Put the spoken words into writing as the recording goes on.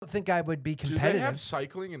think I would be Do competitive. they have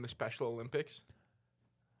cycling in the Special Olympics?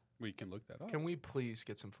 We can look that up. Can we please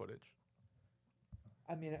get some footage?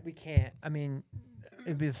 I mean, we can't. I mean,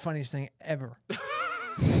 it'd be the funniest thing ever.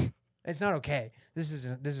 It's not okay. This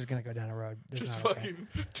is gonna go down a road. This is Just not okay. fucking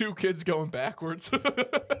two kids going backwards.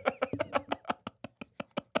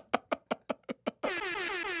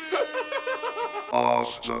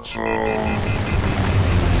 Off the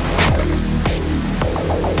throne.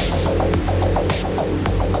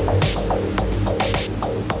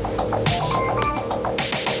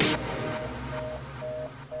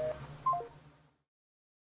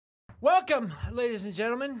 Welcome, ladies and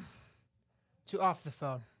gentlemen, to Off the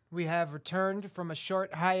Phone. We have returned from a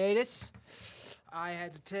short hiatus. I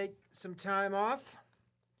had to take some time off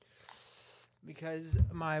because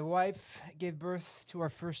my wife gave birth to our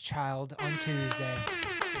first child on Tuesday.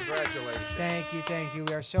 Congratulations. Thank you.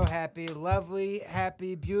 We are so happy. Lovely,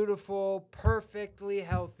 happy, beautiful, perfectly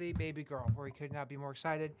healthy baby girl. We could not be more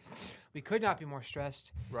excited. We could not be more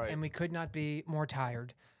stressed. Right. And we could not be more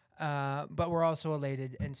tired. But we're also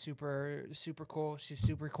elated and super, super cool. She's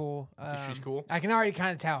super cool. She's cool? I can already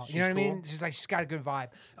kind of tell. You know what I mean? She's She's got a good vibe.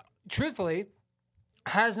 Truthfully,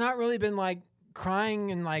 has not really been like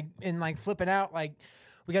crying and flipping out. Like,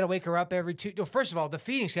 we got to wake her up every two. Well, first of all, the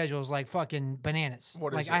feeding schedule is like fucking bananas.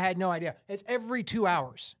 What is I it? had no idea. It's every 2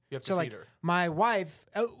 hours. You have to so feed like her. my wife,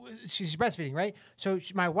 she's breastfeeding, right? So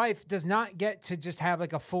my wife does not get to just have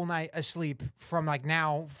like a full night of sleep from like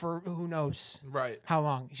now for who knows Right. how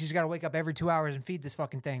long. She's got to wake up every 2 hours and feed this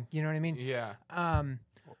fucking thing. You know what I mean? Yeah.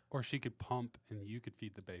 Or she could pump and you could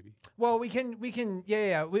feed the baby. Well, we can, we can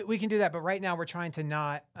do that. But right now we're trying to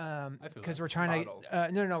not, feel because that. we're trying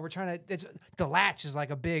to, no, we're trying to. It's the latch is like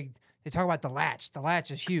a big. They talk about the latch. The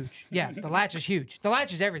latch is huge. Yeah, the latch is huge. The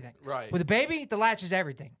latch is everything. Right. With a baby, the latch is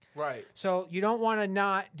everything. Right. So you don't want to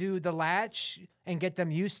not do the latch and get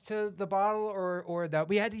them used to the bottle or the.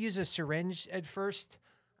 We had to use a syringe at first,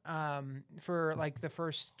 for like the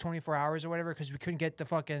first 24 hours or whatever because we couldn't get the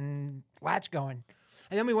fucking latch going,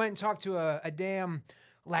 and then we went and talked to a damn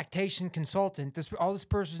lactation consultant. All this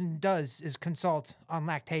person does is consult on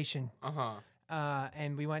lactation.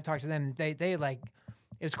 And we went and talked to them. They like.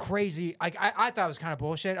 It was crazy. Like I thought it was kind of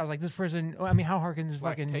bullshit. I was like, this person. I mean, how hard can this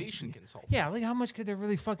Lactation fucking consultant. Yeah, like how much could there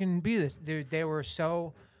really fucking be this? Dude, they were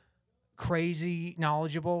so crazy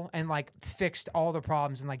knowledgeable and like fixed all the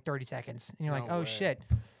problems in like 30 seconds. And you're like, No oh way. shit.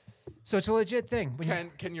 So it's a legit thing.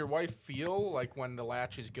 When Can your wife feel like when the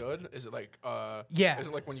latch is good? Is it like Yeah. Is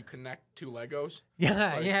it like when you connect two Legos?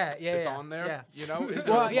 yeah, Like, yeah, It's yeah, on there. Yeah. You know. Is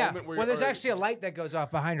there Well, a yeah. moment where Well, there's or- actually a light that goes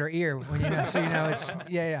off behind her ear when you know, so you know it's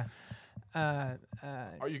yeah.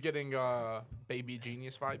 Are you getting baby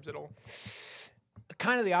genius vibes at all?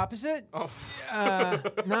 Kind of the opposite. Oh.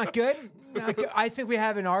 Not good. Not good. I think we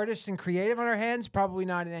have an artist and creative on our hands, probably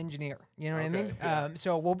not an engineer. You know what I Okay, mean? yeah.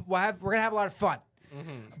 So we're gonna have a lot of fun,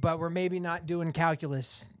 Mm-hmm. but we're maybe not doing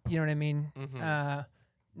calculus. You know what I mean?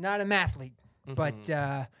 Not a mathlete, but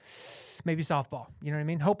maybe softball. You know what I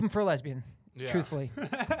mean? Hoping for a lesbian. Yeah. Truthfully,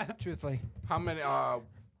 truthfully. How many?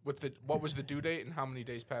 What was the due date and how many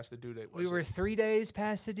days past the due date was We were it? 3 days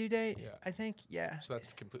past the due date. Yeah. I think. Yeah. So that's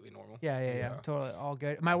completely normal. Yeah. Totally all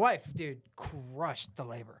good. My wife, dude, crushed the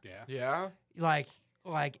labor. Yeah. Yeah.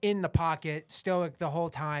 Like in the pocket, stoic the whole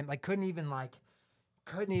time. Like couldn't even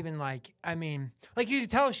I mean, like you could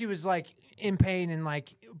tell she was like in pain and like,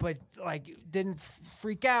 but like didn't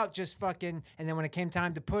freak out, just fucking. And then when it came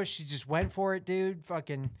time to push, she just went for it, dude.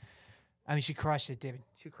 Fucking, I mean, she crushed it, dude.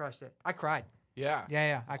 She crushed it. I cried. Yeah.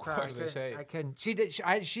 Yeah, I cried. What do they say? I couldn't. She did.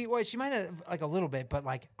 She might have like a little bit, but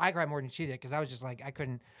like I cried more than she did because I was just like I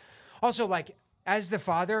couldn't. Also, like as the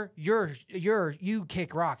father, you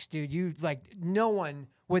kick rocks, dude. You like no one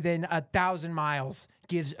within 1,000 miles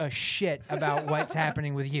gives a shit about what's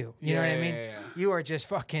happening with you. You know what I mean? Yeah. You are just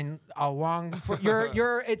fucking along. For,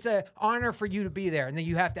 you're. It's an honor for you to be there, and then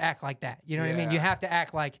you have to act like that. You know what I mean? Yeah. You have to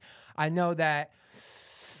act like I know that.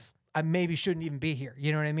 I maybe shouldn't even be here.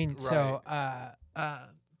 You know what I mean? Right. So,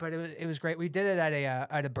 but it was great. We did it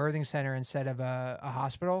at a birthing center instead of a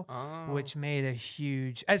hospital, Oh. which made a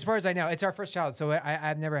huge. As far as I know, it's our first child, so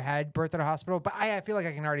I've never had birth at a hospital, but I feel like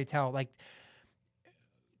I can already tell. Like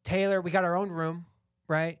Taylor, we got our own room,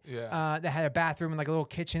 right? Yeah. That had a bathroom and like a little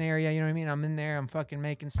kitchen area. You know what I mean? I'm in there. I'm fucking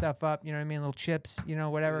making stuff up. You know what I mean? Little chips. You know,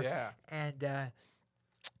 whatever. Yeah.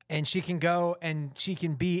 And she can go and she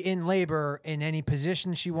can be in labor in any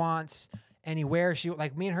position she wants, anywhere she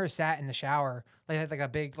like. Me and her sat in the shower, like had like a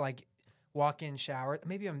big like walk-in shower.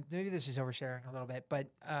 Maybe this is oversharing a little bit, but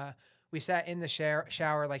we sat in the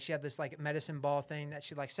shower. Like she had this like medicine ball thing that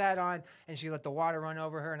she like sat on, and she let the water run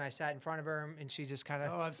over her, and I sat in front of her, and she just kind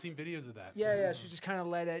of. Oh, I've seen videos of that. Yeah. She just kind of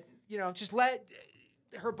let it, just let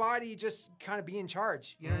her body just kind of be in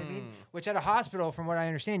charge. You know what I mean? Which at a hospital, from what I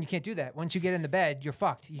understand, you can't do that. Once you get in the bed, you're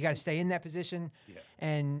fucked. You got to stay in that position,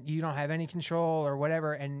 and you don't have any control or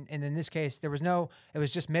whatever. And in this case, it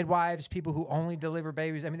was just midwives, people who only deliver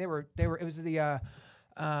babies. I mean, it was the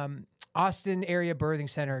Austin area birthing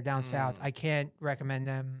center down south. I can't recommend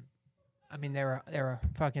them. I mean, they were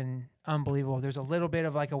fucking unbelievable. There's a little bit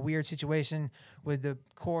of like a weird situation with the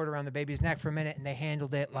cord around the baby's neck for a minute, and they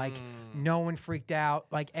handled it like no one freaked out.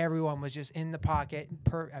 Like everyone was just in the pocket.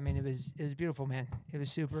 I mean, it was beautiful, man. It was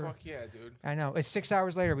super. Fuck yeah, dude. I know. It's 6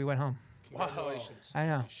 hours later we went home. Congratulations. I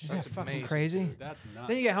know. That's Isn't that fucking amazing, crazy? dude. That's nuts.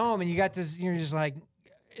 Then you get home and you got this. You're just like,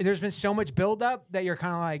 there's been so much buildup that you're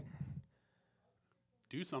kind of like,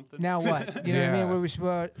 do something. now what? You know what I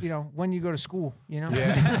mean? Yeah. When do you go to school?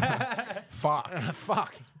 Yeah. Fuck.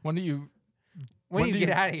 Fuck. When do you Get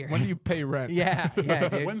out of here? When do you pay rent? Yeah,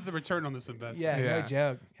 dude. When's the return on this investment? Yeah, no Yeah.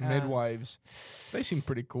 joke. Midwives. They seem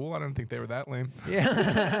pretty cool. I don't think they were that lame.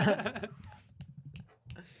 Yeah.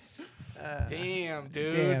 Damn,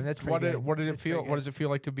 dude. Damn, that's pretty good. What did it That's feel? pretty What does it feel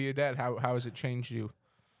like to be a dad? How has it changed you?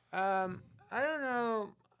 I don't know.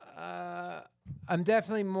 I'm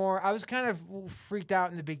definitely more. I was kind of freaked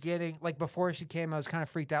out in the beginning. Like before she came, I was kind of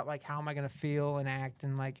freaked out. Like, how am I gonna feel and act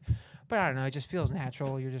and like. But I don't know. It just feels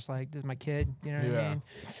natural. You're just like, this is my kid. You know what I mean?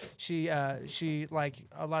 She like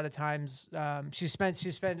a lot of times. She spent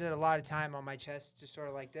a lot of time on my chest, just sort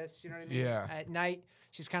of like this. You know what I mean? Yeah. At night,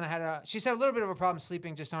 she's kind of she's had a little bit of a problem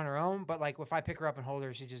sleeping just on her own. But like, if I pick her up and hold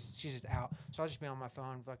her, she's just out. So I'll just be on my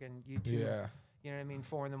phone, fucking YouTube. Yeah. You know what I mean?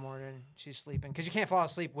 4 a.m, she's sleeping because you can't fall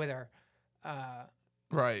asleep with her.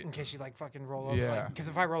 Right. In case you like fucking roll over. Yeah. Because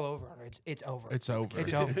if I roll over on her, it's over. It's over.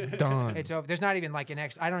 It's over. It's done. It's over. There's not even like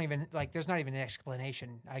I don't even like. There's not even an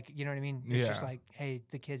explanation. You know what I mean? It's just Yeah. like, hey,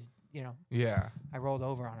 the kid's. Yeah. I rolled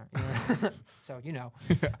over on her. So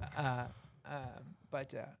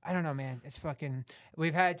But I don't know, man. It's fucking.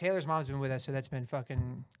 We've had Taylor's mom's been with us, so that's been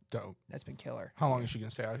fucking. Dope. That's been killer. How long is she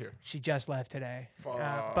gonna stay out here? She just left today.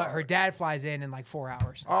 Fuck. But her dad flies in like 4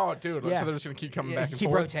 hours. Oh, dude. Yeah. So they're just gonna keep coming Yeah, back and keep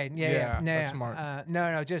forth. rotating. Yeah. No, That's smart.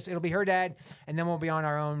 No, just it'll be her dad, and then we'll be on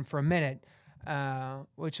our own for a minute,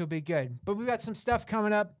 which will be good. But we got some stuff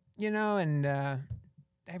coming up, and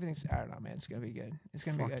everything's. I don't know, man. It's gonna be good. It's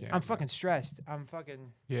gonna be Fuck good. yeah, I'm man. fucking stressed. I'm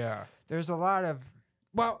fucking. Yeah. There's a lot of.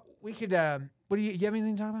 Well, we could. What do you have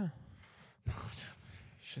anything to talk about?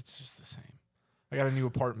 Shit's just the same. I got a new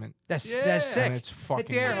apartment. That's sick. And it's fucking.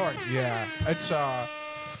 Hit the air horn. Yeah. It's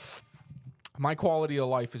my quality of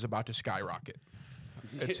life is about to skyrocket.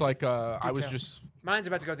 It's like I was tell. just. Mine's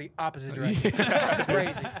about to go the opposite direction.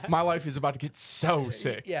 Crazy. My life is about to get so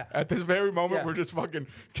sick. Yeah. At this very moment, Yeah. we're just fucking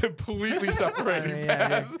completely separating Yeah,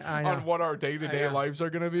 paths dude. I know. on what our I day-to-day know. lives are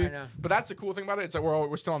gonna be. I know. But that's the cool thing about it. It's like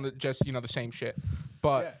we're still on the the same shit.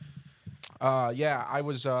 But I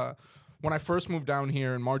was when I first moved down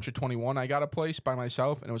here in March of 21, I got a place by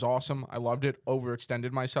myself and it was awesome. I loved it.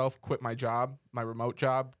 Overextended myself. Quit my job, my remote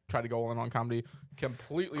job. Tried to go all in on comedy.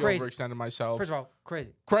 Completely Crazy. overextended myself. First of all,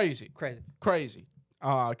 crazy. Crazy. Crazy.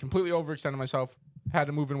 Completely overextended myself. Had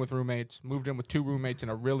to move in with roommates. Moved in with 2 roommates in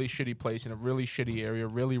a really shitty place, in a really shitty area,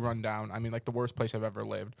 really run down. I mean, like the worst place I've ever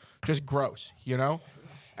lived. Just gross,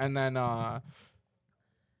 And then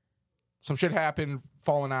some shit happened,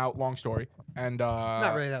 falling out, long story. And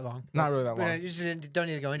Not really that long. Not really that But long. you just don't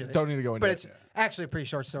need to go into it. Don't need to go into But it. it's actually a pretty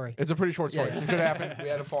short story. It's a pretty short story. Yeah. Some shit happened. We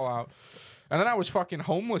had to fall out. And then I was fucking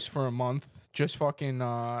homeless for a month. Just fucking, and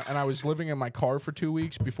I was living in my car for 2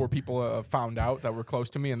 weeks before people found out that were close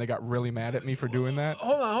to me, and they got really mad at me for doing that.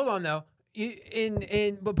 Hold on though.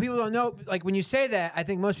 But people don't know. Like when you say that, I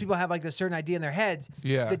think most people have like a certain idea in their heads.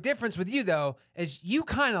 Yeah. The difference with you though is you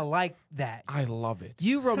kind of like that. I love it.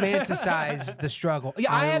 You romanticize the struggle.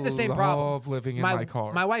 Yeah, I have the same problem. I love living in my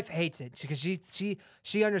car. My wife hates it because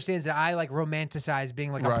she understands that I like romanticize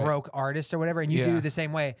being like a Right. broke artist or whatever, and you Yeah. do the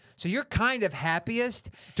same way. So you're kind of happiest,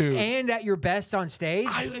 Dude. and at your best on stage.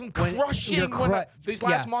 I am when crushing. you're These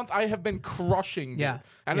last yeah. month, I have been crushing. Dude. Yeah.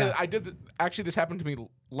 And Yeah. I did. Actually, this happened to me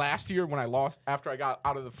last year when I lost after I got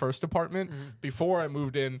out of the first apartment. Mm-hmm. Before I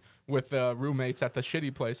moved in with roommates at the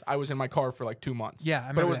shitty place, I was in my car for like 2 months. Yeah, I but it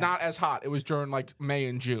remember was that. not as hot. It was during like May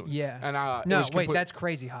and June. Yeah. And No, it was wait, that's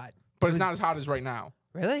crazy hot. But it's not as hot as right now.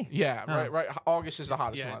 Really? Yeah, Oh. right. August is the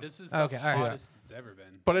hottest Yeah, month. this is the Okay, all right. hottest it's ever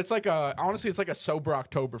been. But it's like honestly, it's like a sober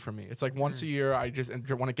October for me. It's like once a year. I just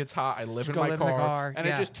when it gets hot, I live in go my live in the car, car, and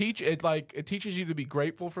yeah. it teaches you to be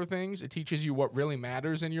grateful for things. It teaches you what really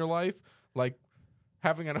matters in your life. Like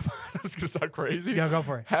having an this is gonna sound crazy. Yeah, go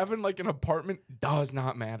for it. Having like an apartment does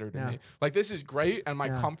not matter to me. Like this is great, and my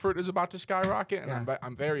comfort is about to skyrocket, and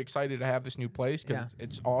I'm very excited to have this new place because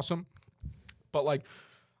it's awesome. But like,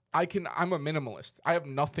 I'm a minimalist. I have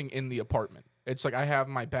nothing in the apartment. It's like I have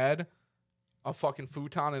my bed, a fucking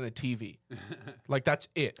futon, and a TV. Like that's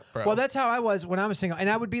it, bro. Well, that's how I was when I was single, and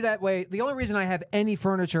I would be that way. The only reason I have any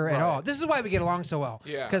furniture at all, this is why we get along so well.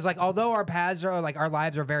 Yeah. Because like, although our paths are like our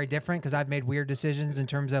lives are very different, because I've made weird decisions in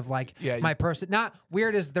terms of like my person. Not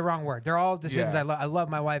weird is the wrong word. They're all decisions I love. I love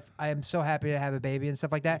my wife. I am so happy to have a baby and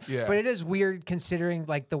stuff like that. Yeah. But it is weird considering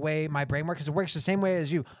like the way my brain works, because it works the same way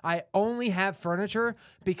as you. I only have furniture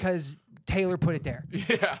because Taylor put it there.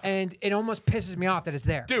 Yeah. And it almost pisses me off that it's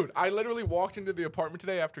there. Dude, I literally walked into the apartment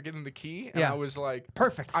today after getting the key, and I was like,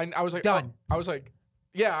 perfect. I was like, done. I was like,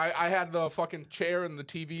 yeah, I had the fucking chair and the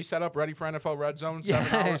TV set up, ready for NFL Red Zone,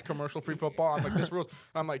 7 hours, commercial-free football. I'm like, this rules.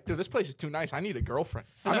 I'm like, dude, this place is too nice. I need a girlfriend.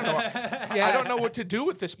 I don't know. I don't know what to do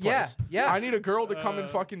with this place. Yeah. I need a girl to come and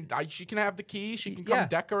fucking. She can have the key. She can come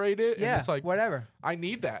decorate it. Yeah. And it's like whatever. I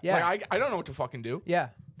need that. Yeah. Like, I don't know what to fucking do. Yeah.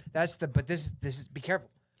 That's the. But this is. Be careful.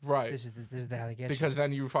 Right. This is the how they get because you.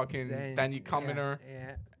 then you fucking then you come in her.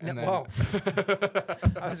 Yeah. And No,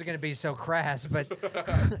 I wasn't gonna be so crass, but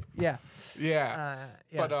yeah. Yeah.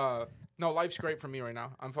 But no, life's great for me right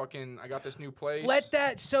now. I got this new place. Let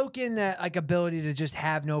that soak in, that like ability to just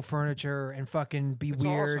have no furniture and fucking be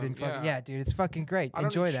weird awesome, and fucking dude, it's fucking great. I don't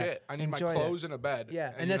Enjoy need that. shit. I need Enjoy my clothes that. and a bed.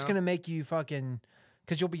 Yeah, and that's gonna make you fucking,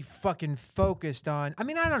 because you'll be fucking focused on. I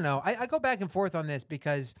mean, I don't know. I go back and forth on this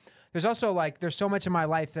because there's also like there's so much in my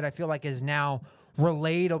life that I feel like is now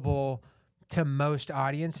relatable to most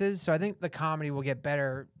audiences. So I think the comedy will get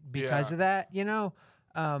better because of that, you know.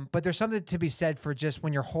 But there's something to be said for just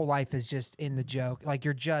when your whole life is just in the joke, like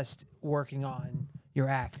you're just working on your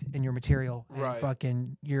act and your material, and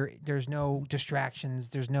fucking there's no distractions,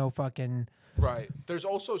 there's no fucking There's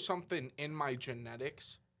also something in my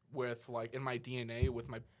genetics with like in my DNA with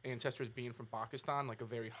my ancestors being from Pakistan, like a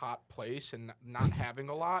very hot place and not having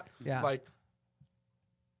a lot. Like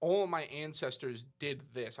all of my ancestors did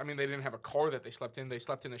this. I mean, they didn't have a car that they slept in. They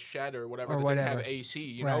slept in a shed or whatever. They didn't have AC,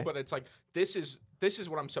 you know? But it's like, this is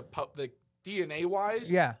what I'm supposed, like,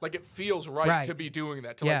 DNA-wise, like, it feels right to be doing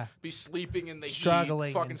that. To, like, be sleeping in the struggling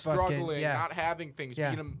heat, fucking struggling, not having things,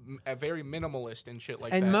 being a very minimalist and shit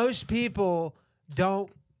like that. And most people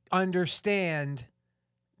don't understand.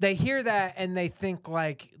 They hear that and they think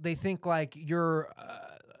like you're...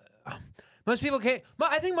 most people can't.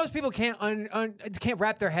 I think most people can't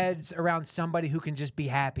wrap their heads around somebody who can just be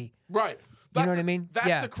happy. Right. You know what I mean?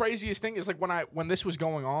 That's the craziest thing is like when this was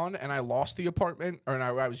going on and I lost the apartment or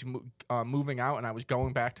I was moving out and I was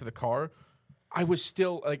going back to the car, I was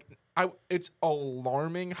still like it's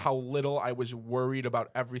alarming how little I was worried about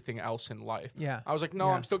everything else in life. Yeah. I was like, no,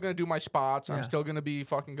 I'm still going to do my spots. I'm still going to be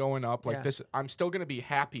fucking going up like this. I'm still going to be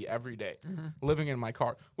happy every day living in my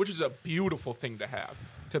car, which is a beautiful thing to have.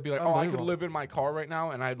 To be like, I could live in my car right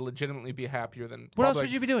now and I'd legitimately be happier than what else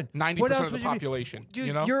would you be doing? 90% of the population. Dude,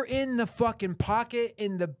 you know? You're in the fucking pocket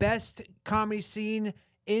in the best comedy scene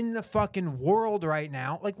in the fucking world right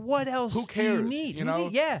now. Like, what else Who cares? do you need? You know?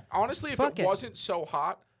 Yeah. Honestly, if it wasn't so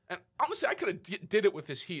hot, and honestly, I could have did it with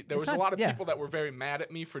this heat. There was a lot of people that were very mad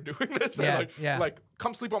at me for doing this. Like,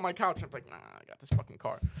 come sleep on my couch. I'm like, nah, I got this fucking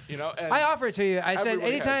car. You know? And I offer it to you. I said,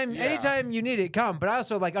 everybody anytime you need it, come. But I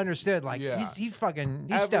also like understood, like he's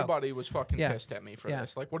stoked. Everybody was fucking pissed at me for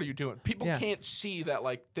this. Like, what are you doing? People can't see that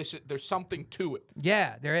like there's something to it.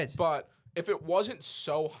 Yeah, there is. But if it wasn't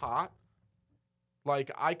so hot,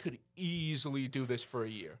 like I could easily do this for a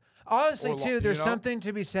year. Honestly, too, there's something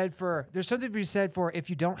to be said for if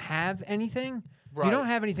you don't have anything, you don't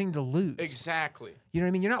have anything to lose. Exactly. You know what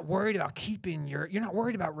I mean? You're not worried about you're not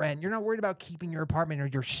worried about rent. You're not worried about keeping your apartment or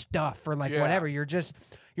your stuff or like whatever.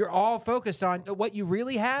 You're all focused on what you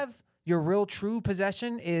really have. Your real true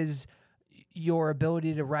possession is your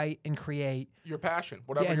ability to write and create. Your passion,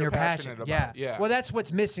 whatever you're passionate about. Yeah. Well, that's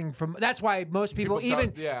what's missing from. That's why most people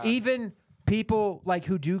even people like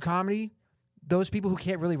who do comedy. Those people who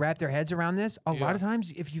can't really wrap their heads around this, a lot of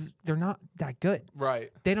times, they're not that good.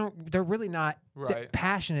 Right. They're really not that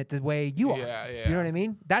passionate the way you are. Yeah. You know what I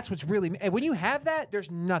mean? That's what's really, and when you have that, there's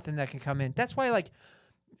nothing that can come in. That's why, like,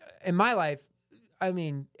 in my life, I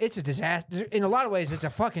mean, it's a disaster. In a lot of ways, it's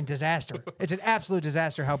a fucking disaster. It's an absolute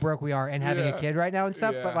disaster how broke we are and having a kid right now and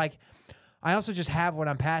stuff. But, like, I also just have what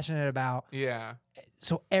I'm passionate about. Yeah.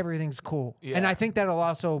 So everything's cool. Yeah. And I think that'll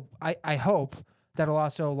also, I hope, that'll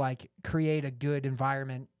also like create a good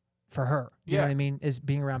environment for her. You know what I mean? Is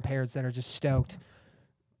being around parents that are just stoked,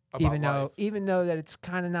 about even though that it's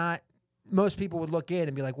kind of not most people would look in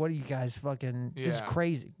and be like, "What are you guys fucking? This is Yeah.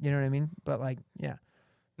 crazy." You know what I mean? But like, yeah,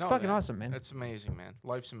 No, fucking man. awesome, man. It's amazing, man.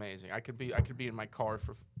 Life's amazing. I could be in my car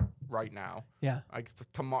for right now. Yeah.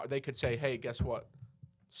 Tomorrow they could say, "Hey, guess what?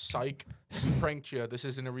 Psych, pranked you. This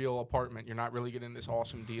isn't a real apartment. You're not really getting this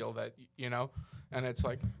awesome deal that you know." And it's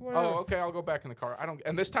like, Whatever. "Oh, okay, I'll go back in the car." I don't.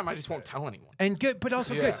 And this time, I just won't tell anyone. And good, but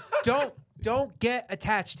also Yeah. good. Don't get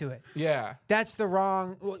attached to it. Yeah, That's the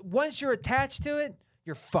wrong. Once you're attached to it,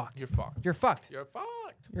 you're fucked. you're fucked. You're fucked. You're fucked.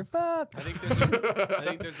 You're fucked. I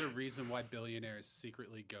think there's a reason why billionaires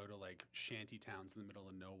secretly go to like shanty towns in the middle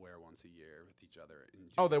of nowhere once a year with each other. And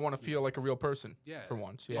do, Oh, they want to feel like a real person. Yeah. For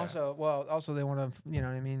once. Yeah. Also they want to, you know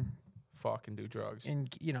what I mean? Fucking do drugs. And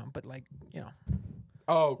but like,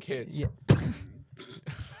 Oh, kids. yeah.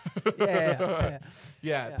 yeah.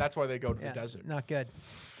 Yeah, that's why they go to the Yeah. desert. Not good.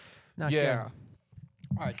 Not Yeah.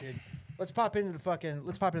 good. All right, dude. Let's pop into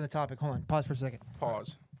the topic. Hold on. Pause for a second.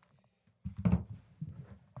 Pause.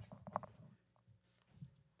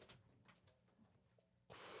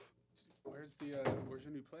 Where's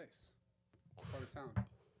your new place? What part of town?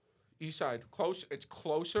 East side. Close. It's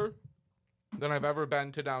closer than I've ever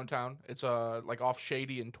been to downtown. It's like off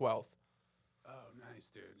Shady and 12th. Oh, nice,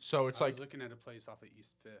 dude. So it's I like, was looking at a place off of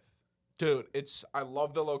East 5th. dude, I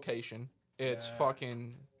love the location. It's Yeah.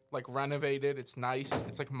 fucking like renovated. It's nice.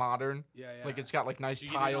 It's like modern. Yeah, yeah. Like it's got like nice Did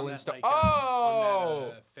you get in tile on and that, stuff. like, Oh, on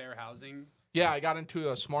that, fair housing. yeah. I got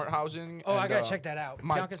into a smart housing. Oh, I and, gotta check that out.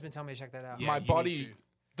 my- Bianca's been telling me to check that out. Yeah, my you need buddy. to.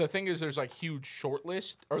 The thing is, there's like huge short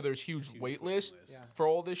list or there's huge wait list list. Yeah. for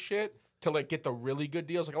all this shit to like get the really good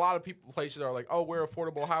deals. Like a lot of places are like, oh, we're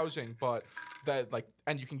affordable housing, but that like,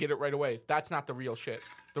 and you can get it right away. That's not the real shit.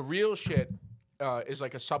 The real shit is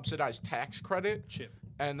like a subsidized tax credit, Chip.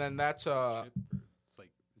 and then that's Chip. It's like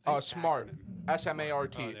it's an smart. acronym.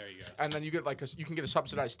 SMART. Oh, there you go. And then you get like you can get a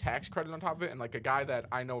subsidized tax credit on top of it. And like a guy that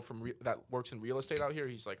I know from that works in real estate out here,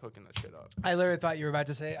 he's like hooking that shit up. I literally thought you were about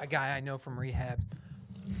to say a guy I know from rehab.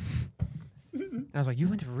 And I was like, you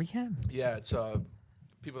went to rehab? Yeah, it's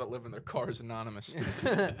people that live in their cars anonymous.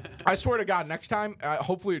 I swear to God, next time,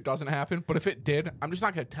 hopefully it doesn't happen. But if it did, I'm just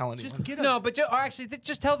not gonna tell anyone. Just get a No, but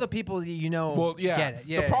just tell the people that you know. Well, yeah. Get it.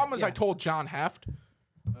 Yeah, the problem is yeah. I told John Heft,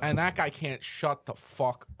 and that guy can't shut the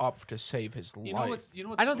fuck up to save his You life. know what's you know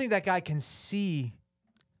what's I don't think that guy can see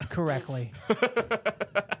correctly.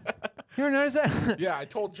 You ever notice that? Yeah, I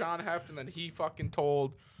told John Heft, and then he fucking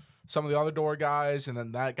told some of the other door guys, and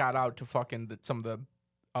then that got out to fucking some of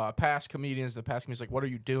the past comedians. The past comedians like, "What are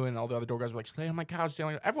you doing?" And all the other door guys were like, "Stay on my couch."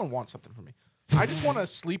 Everyone wants something from me. I just want to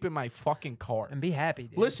sleep in my fucking car. And be happy,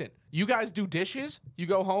 dude. Listen, you guys do dishes. You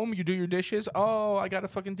go home, you do your dishes. Oh, I gotta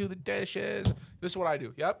fucking do the dishes. This is what I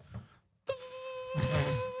do. Yep.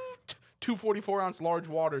 2 44-ounce large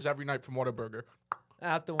waters every night from Whataburger.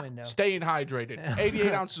 Out the window. Staying hydrated.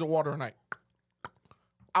 88 ounces of water a night.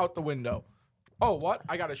 Out the window. Oh, what?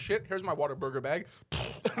 I got a shit. Here's my Whataburger bag.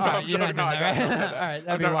 All right, you're not doing that, right? All right,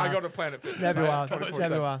 that'd be I wild. go to Planet Fitness. That'd be I- wild. 24/7.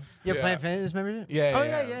 That'd be wild. You have Yeah. Planet Fitness membership? Yeah, Oh,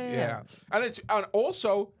 yeah. And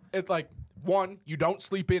also, it's like, one, you don't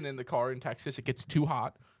sleep in the car in Texas. It gets too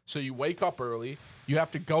hot. So you wake up early. You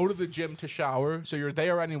have to go to the gym to shower. So you're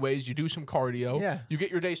there anyways. You do some cardio. Yeah. You get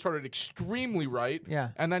your day started extremely right. Yeah.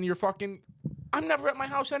 And then you're fucking... I'm never at my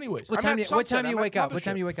house anyways. What I'm time? at What time Sunset. do you I'm at wake up? What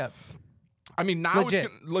time Mothership. do you wake up? I mean, now Legit.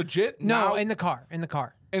 it's legit. No, now, in the car. In the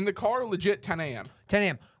car. in the car, legit 10 a.m. 10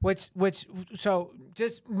 a.m. Which so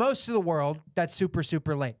just most of the world that's super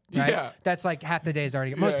late, right? Yeah. That's like half the day is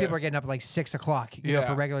already. Most Yeah. people are getting up at like 6 o'clock, you know, Yeah.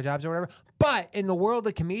 for regular jobs or whatever. But in the world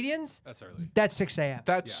of comedians, That's early. that's 6 a.m.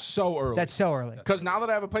 That's so early. That's so early. Because now that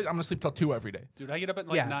I have a place, I'm going to sleep till 2 every day. Dude, I get up at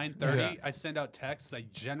like Yeah. 9:30. Yeah. I send out texts. I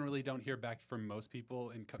generally don't hear back from most people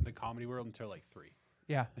in the comedy world until like 3.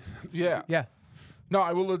 Yeah, Yeah. yeah. No,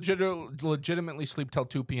 I will legitimately sleep till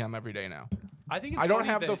 2 p.m. every day now. I think it's I don't funny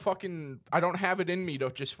have that the fucking. I don't have it in me to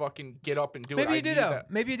just fucking get up and do it. Maybe I you do need though. that.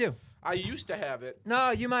 Maybe you do. I used to have it.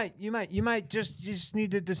 No, you might just you just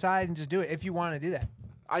need to decide and just do it if you want to do that.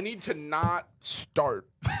 I need to not start.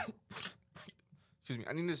 Excuse me.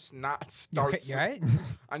 I need to not start. You right?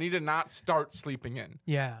 I need to not start sleeping in.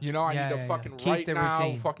 Yeah. You know, I Yeah, need to yeah, fucking yeah. Keep right the now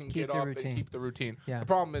routine. fucking Keep get the up routine. and keep the routine. Yeah. The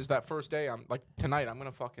problem is that first day, I'm like tonight. I'm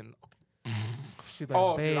gonna fucking. Sleep like a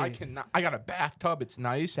Oh, dude, I baby. cannot. I got a bathtub. It's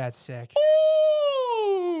nice. That's sick.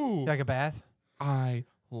 Ooh. You like a bath? I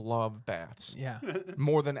love baths. Yeah.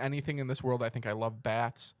 More than anything in this world, I think I love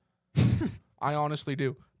baths. I honestly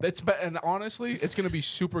do. And honestly, it's gonna be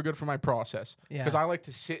super good for my process Yeah. because I like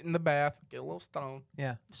to sit in the bath, get a little stoned,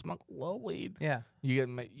 Yeah. smoke a little weed. Yeah. You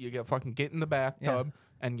get fucking get in the bathtub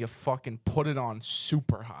and you fucking put it on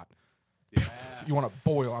super hot. You want to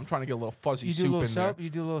boil? I'm trying to get a little fuzzy You do soup a little in soap. there. You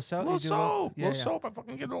do a little soap. Little you do soap, yeah, little yeah. soap. I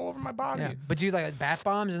fucking get it all over my body. Yeah. But do you like bath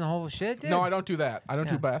bombs and the whole shit? Dude? No, I don't do that. I don't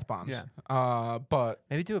Yeah. do bath bombs. Yeah. But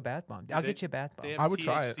Maybe do a bath bomb. I'll get you a bath bomb. They have I would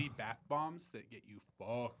try it. THC bath bombs that get you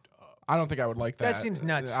fucked up. I don't think I would like that. That seems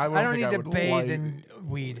nuts. I I don't need to would bathe like- in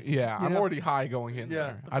weed. Yeah, you I'm know? already high going in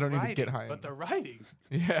there. I don't need to get high. But the writing.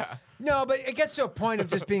 Yeah. No, but it gets to a point of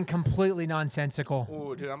just being completely nonsensical.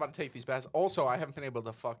 Oh, dude, I'm about to take these baths. Also, I haven't been able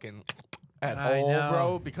to fucking at I all, know.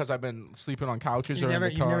 bro, because I've been sleeping on couches You've or never, in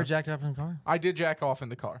the you've car. never jacked up in the car? I did jack off in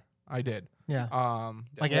the car. I did. Yeah.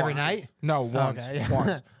 Like That's every once. night? No, once. Okay, yeah.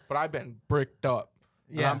 Once. But I've been bricked up.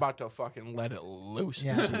 And Yeah. I'm about to fucking let it loose.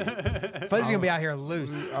 Yeah. this week. Fuzzy's gonna be out here loose.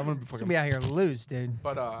 I'm gonna be He's fucking. gonna be out here loose, dude.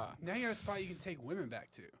 But Now you're at a spot you can take women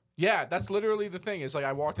back to. yeah, that's literally the thing. Is like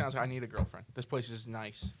I walked in, I was like, I need a girlfriend. This place is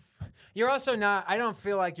nice. You're also not. I don't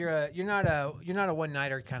feel like you're not a one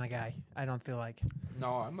nighter kind of guy. I don't feel like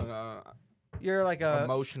No, I'm a you're like a.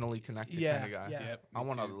 emotionally connected yeah, kind of guy. yeah. Yep. I me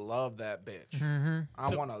want to too. love that bitch. Mm-hmm.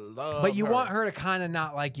 I want to love. But you want her to kind of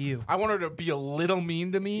not like you. I want her to be a little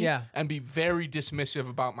mean to me. Yeah. And be very dismissive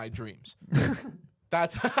about my dreams.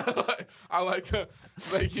 That's I like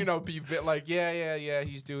like yeah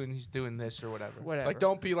he's doing this or whatever. Whatever. Like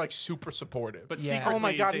don't be like super supportive. But Yeah. secretly, oh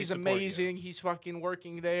my god, they he's support you. amazing. He's fucking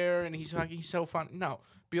working there and he's so fun. No,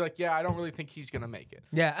 be like yeah, I don't really think he's gonna make it,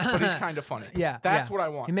 Yeah. but he's kind of funny. Yeah. that's yeah. what I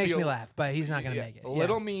want. He makes Be me a- laugh, but he's not gonna yeah, make it. A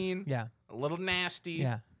little mean. Yeah. A little nasty.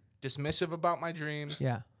 Yeah. Dismissive about my dreams.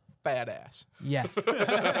 Yeah. Fat ass. Yeah.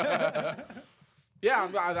 Yeah,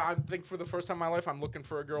 I think for the first time in my life, I'm looking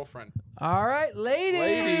for a girlfriend. All right,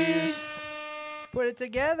 ladies. Put it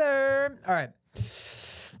together. All right.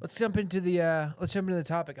 Let's jump into the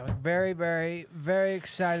topic. I'm very, very, very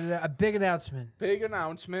excited. A big announcement. Big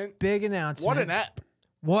announcement. Big announcement. What an app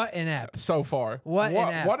What an app. so far. What an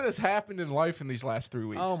app. What has happened in life in these last 3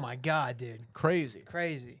 weeks? Oh my god, dude. Crazy.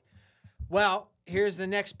 Crazy. Well, here's the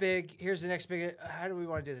next big how do we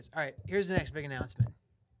want to do this? All right, here's the next big announcement.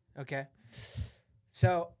 Okay.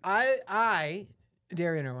 So I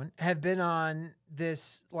Darian Irwin, have been on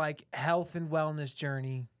this like health and wellness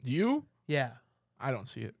journey. You? Yeah. I don't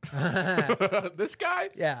see it. Yeah. This guy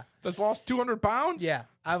that's lost 200 pounds? Yeah.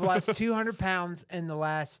 I've lost 200 pounds in the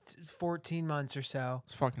last 14 months or so.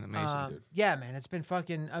 It's fucking amazing, dude. Yeah, man. It's been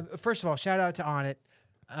fucking. First of all, shout out to Onnit,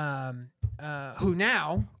 who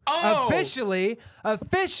now officially,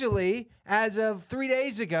 as of 3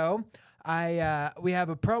 days ago, we have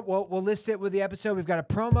a we'll list it with the episode. We've got a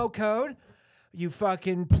promo code. You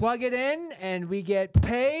fucking plug it in, and we get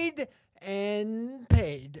paid.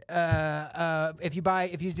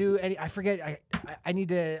 If you do any, I forget. I need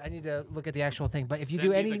to look at the actual thing. But if you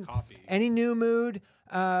do Send me the coffee. any new mood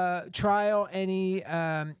trial, any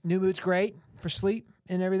new mood's great for sleep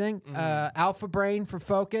and everything. Alpha Brain for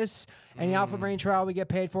focus. Any Alpha Brain trial we get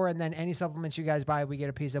paid for, and then any supplements you guys buy we get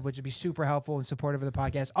a piece of, which would be super helpful and supportive of the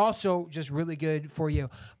podcast. Also, just really good for you.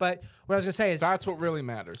 But what I was gonna say is That's what really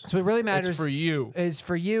matters. so what really matters It's for you. is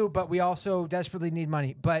for you, but we also desperately need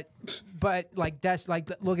money. But like that's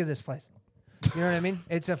like look at this place. You know what I mean?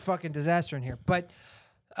 It's a fucking disaster in here. But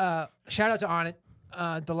shout out to Onnit.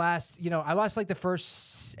 The last, I lost like the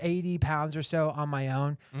first 80 pounds or so on my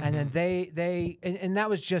own, and then they and that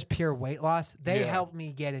was just pure weight loss. They Yeah. helped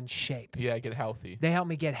me get in shape. Yeah, get healthy. They helped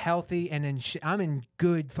me get healthy, and I'm in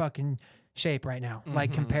good fucking shape right now.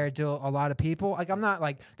 Like compared to a lot of people, like I'm not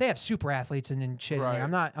like they have super athletes and shit. in there.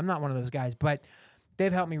 Right. I'm not one of those guys, but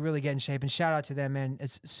they've helped me really get in shape. And shout out to them, man.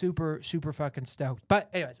 It's super fucking stoked. But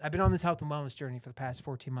anyways, I've been on this health and wellness journey for the past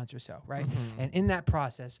 14 months or so, right? And in that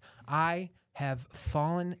process, I have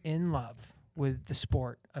fallen in love with the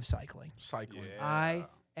sport of cycling. Cycling. Yeah. I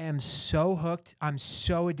am so hooked. I'm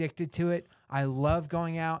so addicted to it. I love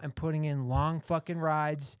going out and putting in long fucking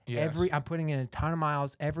rides. Yes. I'm putting in a ton of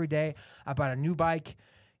miles every day. I bought a new bike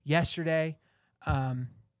yesterday,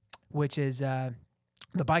 which is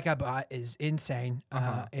the bike I bought is insane.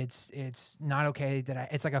 It's not okay that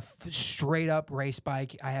it's like a straight up race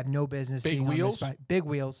bike. I have no business Big being wheels? on this bike. Big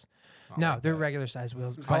wheels. No, like they're that. regular size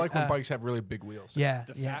wheels. I but, like when bikes have really big wheels. Yeah,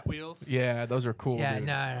 The yeah. fat wheels. Yeah, those are cool, Yeah,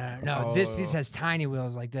 dude. no. This has tiny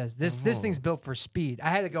wheels like this. This thing's built for speed. I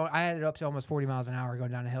had it up to almost 40 miles an hour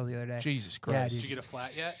going down a hill the other day. Jesus Yeah, Christ. Did you get a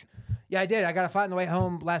flat yet? Yeah, I did. I got a flat on the way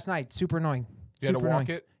home last night. Super annoying. You had to Super walk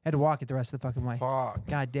annoying. it? I had to walk it the rest of the fucking way. Fuck.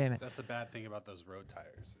 God damn it. That's a bad thing about those road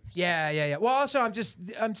tires. Yeah. Well, also,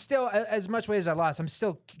 I'm still, as much weight as I lost, I'm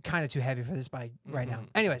still kind of too heavy for this bike right now.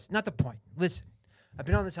 Anyways, not the point. Listen, I've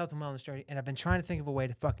been on this health and wellness journey, and I've been trying to think of a way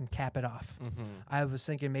to fucking cap it off. I was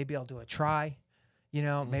thinking maybe I'll do a try,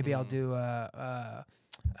 maybe I'll do a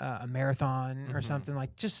marathon or something,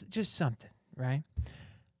 like just something, right?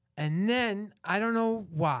 And then I don't know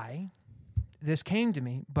why this came to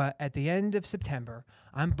me, but at the end of September,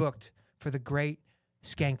 I'm booked for the Great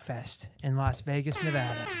Skankfest in Las Vegas,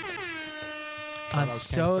 Nevada. I'm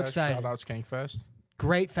so excited. Shout out Skankfest.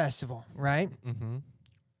 Great festival, right? Mm-hmm.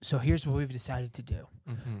 So here's what we've decided to do.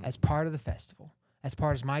 Mm-hmm. As part of the festival, as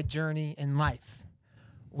part of my journey in life,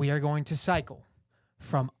 we are going to cycle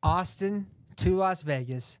from Austin to Las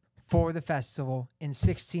Vegas for the festival in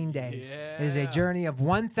 16 days. It is a journey of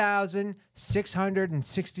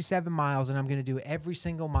 1,667 miles, and I'm going to do every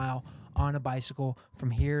single mile on a bicycle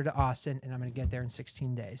from here to Austin, and I'm going to get there in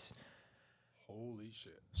 16 days. Holy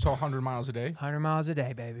shit. So 100 miles a day? 100 miles a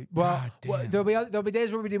day, baby. Well, there'll be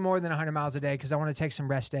days where we do more than 100 miles a day because I want to take some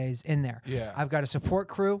rest days in there. Yeah. I've got a support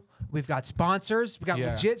crew. We've got sponsors. We've got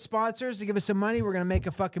legit sponsors to give us some money. We're going to make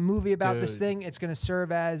a fucking movie about this thing. It's going to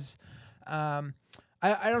serve as...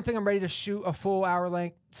 I don't think I'm ready to shoot a full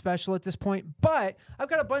hour-length special at this point, but I've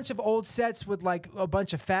got a bunch of old sets with like a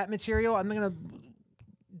bunch of fat material. I'm going to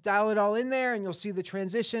dial it all in there, and you'll see the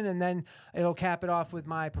transition, and then it'll cap it off with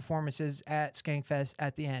my performances at Skankfest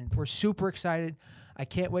at the end. We're super excited. I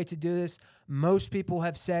can't wait to do this. Most people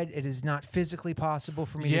have said it is not physically possible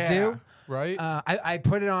for me to do. Right? I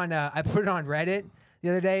put it on Reddit the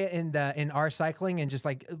other day in our cycling and just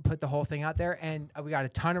like put the whole thing out there, and we got a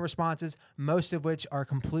ton of responses, most of which are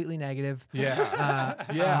completely negative.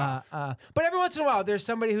 Yeah. But every once in a while, there's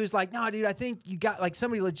somebody who's like, "No, dude, I think you got like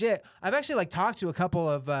somebody legit." I've actually like talked to a couple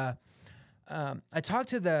of. I talked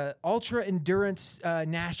to the ultra endurance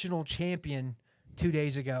national champion 2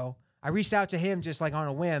 days ago. I reached out to him just like on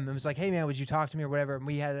a whim and was like, "Hey man, would you talk to me or whatever?" And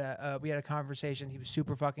we had a conversation. He was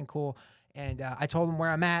super fucking cool, and I told him where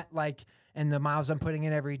I'm at, like, and the miles I'm putting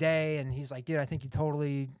in every day, and he's like, "Dude, I think you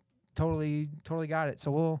totally got it."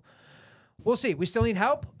 So we'll see. We still need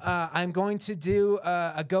help. I'm going to do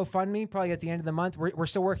a GoFundMe probably at the end of the month. We're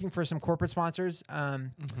still working for some corporate sponsors, so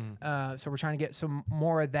we're trying to get some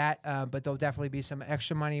more of that. But there'll definitely be some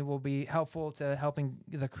extra money. Will be helpful to helping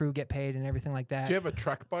the crew get paid and everything like that. Do you have a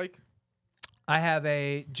Trek bike? I have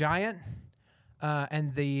a Giant,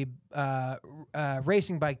 and the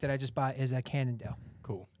racing bike that I just bought is a Cannondale.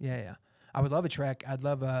 Cool. Yeah. I would love a Trek. I'd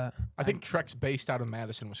love a... I think Trek's based out of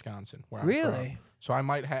Madison, Wisconsin, where I'm Really? from. So I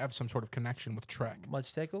might have some sort of connection with Trek.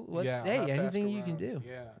 Let's take a... I'll have hey, to anything ask you can around. do.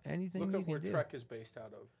 Yeah. Anything Look you up can where do. Trek is based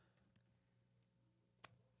out of.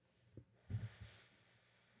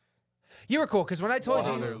 You were cool, because when I told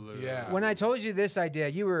Waterloo. Yeah. when I told you this idea,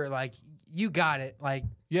 you were like, you got it, like,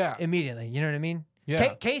 Yeah. immediately. You know what I mean?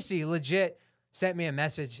 Yeah. Casey legit sent me a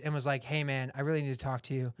message and was like, "Hey, man, I really need to talk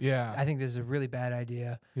to you. Yeah. I think this is a really bad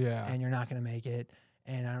idea, Yeah. and you're not going to make it,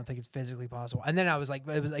 and I don't think it's physically possible." And then I was like,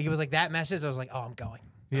 it was like that message. I was like, "Oh, I'm going."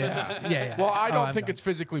 Yeah. Yeah. Well, I don't I'm think going. it's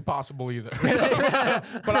physically possible either.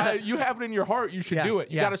 But you have it in your heart. You should Yeah, do it.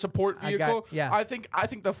 You yeah. got a support I got- vehicle. yeah. I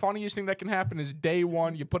think the funniest thing that can happen is day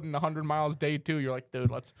one, you put in 100 miles. Day two, you're like, dude,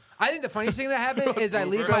 let's. I think the funniest thing that happened is I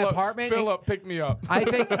leave my Philip, apartment. and- Philip, pick me up. I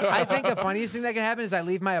think the funniest thing that can happen is I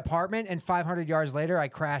leave my apartment and 500 yards later I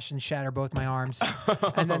crash and shatter both my arms,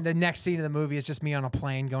 and then the next scene of the movie is just me on a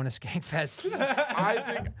plane going to Skankfest.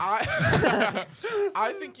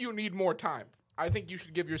 I think you need more time. I think you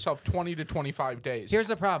should give yourself 20 to 25 days. Here's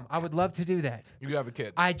the problem. I would love to do that. You have a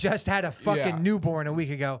kid. I just had a fucking Yeah. newborn a week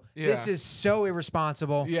ago. This Yeah. is so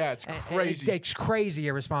irresponsible. Yeah, it's crazy. It's crazy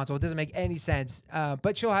irresponsible. It doesn't make any sense.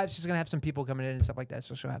 But she's gonna have some people coming in and stuff like that,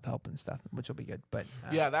 so she'll have help and stuff, which will be good. But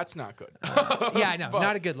Yeah, that's not good. yeah, I know, But-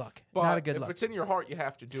 not a good look. But Not a good if look. it's in your heart, you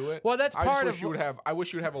have to do it. Well, that's I part just wish of you would have. I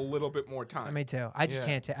wish you would have a little bit more time. Me too. I just Yeah.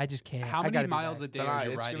 can't. I just can't. How I many gotta be miles back. a day Then are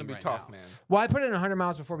you it's riding gonna be right tough, now? man. Well, I put in 100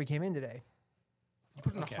 miles before we came in today. You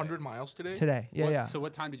put in Okay. 100 miles today. Today. Yeah, What- yeah. So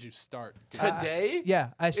what time did you start? Today?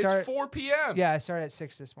 Yeah, I started. It's 4 p.m. Yeah, I started at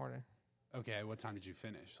 6 this morning. Okay, what time did you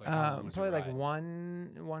finish? Like, how long was your Probably like ride?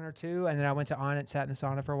 one or two, and then I went to On It, sat in the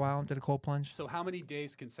sauna for a while, did a cold plunge. So how many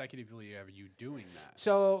days consecutively are you doing that?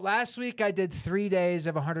 So last week I did 3 days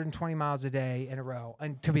of 120 miles a day in a row,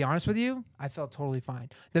 and to be honest with you, I felt totally fine.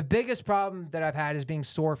 The biggest problem that I've had is being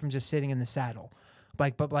sore from just sitting in the saddle,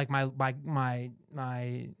 but my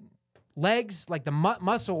legs, like the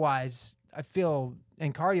muscle wise, I feel,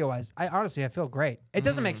 and cardio wise, I feel great. It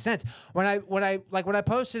doesn't make sense when I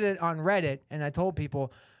posted it on Reddit and I told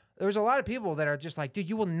people, there was a lot of people that are just like, dude,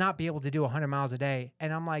 you will not be able to do 100 miles a day,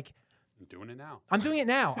 and I'm like, I'm doing it now. I'm doing it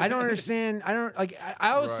now. I don't understand. I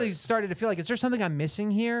honestly Right. started to feel like, is there something I'm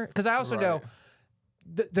missing here? Because I also know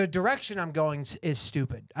the direction I'm going is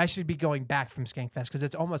stupid. I should be going back from Skankfest because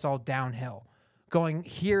it's almost all downhill. Going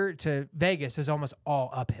here to Vegas is almost all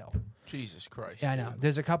uphill. Jesus Christ. Yeah, I know. dude.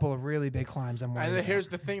 There's a couple of really big climbs I'm worried And about. here's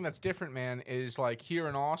the thing that's different, man, is like here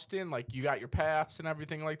in Austin, like you got your paths and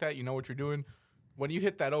everything like that. You know what you're doing. When you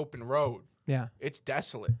hit that open road, Yeah, it's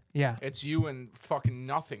desolate. yeah. It's you and fucking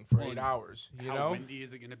nothing for Well, 8 hours. You How know? windy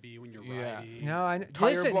is it going to be when you're Yeah. riding? No, I Tire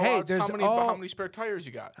listen. blowouts, Hey, there's how many spare tires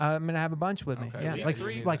you got? I'm gonna have a bunch with me. Okay, Yeah, at like least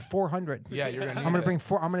three. like 400. Yeah, you're gonna. I'm gonna need bring that.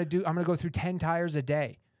 4. I'm gonna go through 10 tires a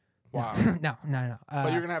day. Wow. No.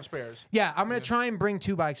 But you're gonna have spares. Yeah, I'm gonna try and bring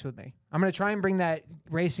 2 bikes with me. I'm gonna try and bring that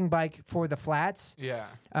racing bike for the flats Yeah.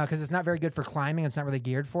 because it's not very good for climbing. It's not really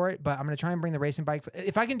geared for it. But I'm gonna try and bring the racing bike.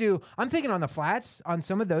 If I can do, I'm thinking on the flats on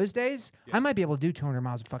some of those days, I might be able to do 200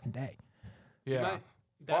 miles a fucking day. Yeah. might- Well,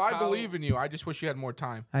 that's I how- believe in you. I just wish you had more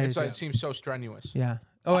time. I It's do like, too. it seems so strenuous. Yeah.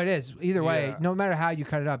 Oh, it is. Either way, Yeah. no matter how you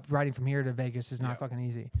cut it up, riding from here to Vegas is not fucking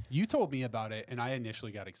easy. You told me about it, and I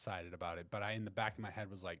initially got excited about it, but I, in the back of my head,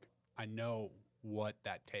 was like, I know what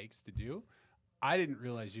that takes to do. I didn't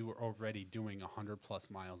realize you were already doing 100+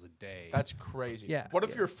 miles a day. That's crazy. Yeah, What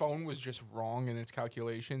if yeah. your phone was just wrong in its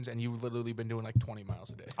calculations and you've literally been doing like 20 miles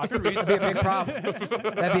a day? I've been That'd be a big problem.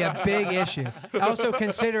 That'd be a big issue. Also,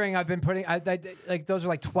 considering I've been putting, like those are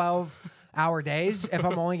like 12-hour days. If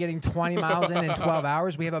I'm only getting 20 miles in 12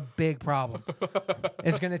 hours, we have a big problem.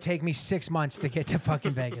 It's going to take me 6 months to get to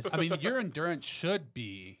fucking Vegas. I mean, your endurance should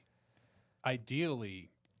be ideally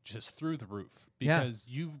just through the roof because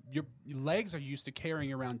your legs are used to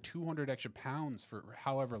carrying around 200 extra pounds for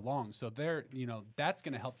however long. So that's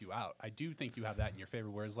going to help you out. I do think you have that in your favor.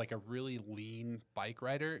 Whereas like a really lean bike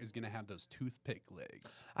rider is going to have those toothpick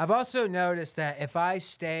legs. I've also noticed that if I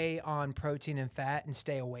stay on protein and fat and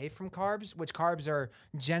stay away from carbs, which carbs are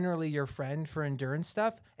generally your friend for endurance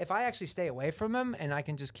stuff, if I actually stay away from them and I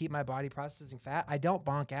can just keep my body processing fat, I don't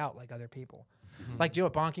bonk out like other people. Like, do you know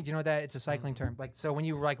what bonking? Do you know what that? It's a cycling term. Like, so when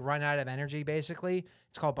you like run out of energy, basically,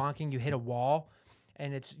 it's called bonking. You hit a wall,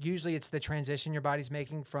 and it's usually the transition your body's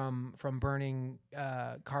making from burning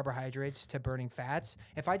carbohydrates to burning fats.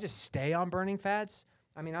 If I just stay on burning fats,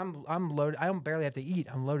 I mean, I'm loaded. I don't barely have to eat.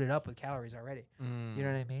 I'm loaded up with calories already. You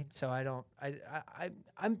know what I mean? So I don't.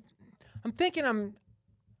 I'm thinking I'm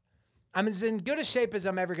as in good a shape as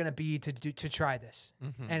I'm ever gonna be to try this,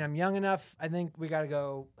 and I'm young enough. I think we gotta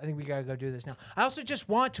go do this now. I also just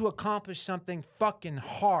want to accomplish something fucking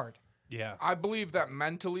hard. Yeah. I believe that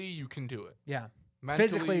mentally you can do it. Yeah, Mentally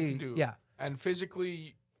physically, you can do it. yeah. And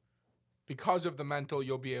physically, because of the mental,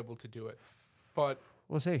 you'll be able to do it. But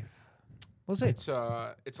We'll see. We'll see. it's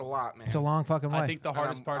a lot, man. It's a long fucking way. I think the And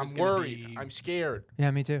hardest part I'm is going to worried. be. I'm scared.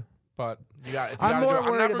 Yeah, me too. But if you I'm gotta more do it. I'm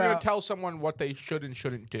worried never gonna about- tell someone what they should and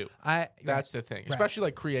shouldn't do. That's the thing, especially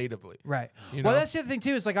like creatively. Right. You Well, know? that's the other thing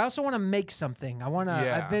too. Is like I also want to make something. I want to.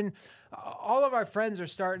 Yeah. I've been. All of our friends are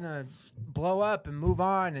starting to blow up and move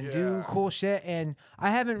on and do Yeah. cool shit, and I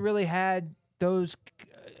haven't really had those.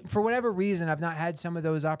 For whatever reason, I've not had some of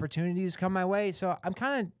those opportunities come my way. So I'm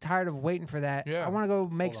kind of tired of waiting for that. Yeah. I want to go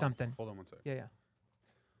make Hold on. something. Hold on one second. Yeah.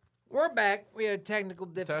 We're back. We had technical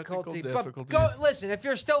difficulty. But difficulties. go listen. If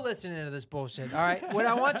you're still listening to this bullshit, all right. What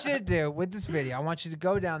I want you to do with this video, I want you to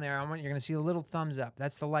go down there. You're going to see a little thumbs up.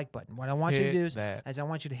 That's the like button. What I want you to Hit do is that. I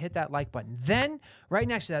want you to hit that like button. Then right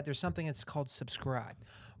next to that, there's something that's called subscribe.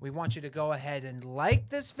 We want you to go ahead and like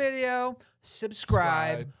this video,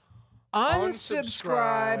 subscribe,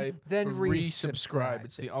 unsubscribe, then resubscribe.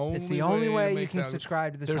 It's the only It's the only way to you make can that-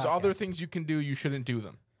 subscribe to this. There's podcast. other things you can do. You shouldn't do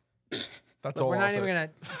them. That's Look, all. we're I'll not say. even gonna.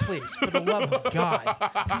 Please, for the love of God.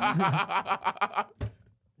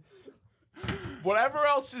 Whatever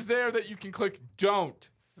else is there that you can click, don't.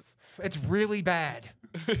 It's really bad.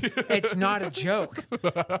 It's not a joke.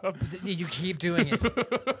 You keep doing it.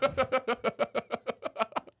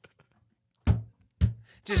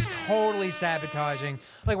 Just totally sabotaging.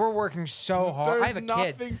 Like we're working so hard. There's I have a kid.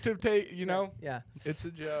 nothing to take. You know, Yeah. it's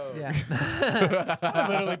a joke. Yeah. I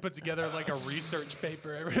literally put together like a research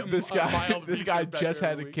paper. This guy, just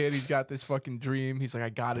had a kid. He's got this fucking dream. He's like, I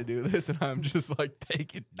gotta do this, and I'm just like,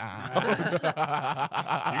 take it down.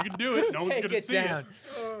 You can do it. No one's Take gonna it see down. it.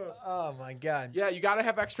 Oh my God. Yeah, you gotta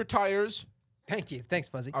have extra tires. Thank you. Thanks,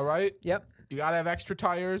 Fuzzy. All right, Yep. you gotta have extra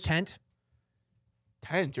tires. Tent.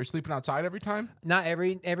 Tent. You're sleeping outside every time. Not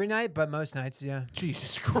every night, but most nights. Yeah.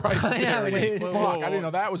 Jesus Christ, I know, Derek. dude. Fuck, Whoa, whoa, I didn't whoa. know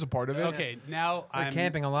that was a part of it. Okay, now We're I'm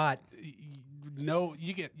camping a lot. No,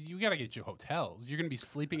 you gotta get your hotels. You're gonna be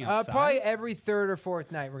sleeping outside. Probably every third or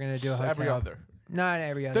fourth night we're gonna do a hotel. Every other. Not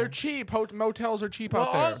every other. They're cheap. Motels are cheap well,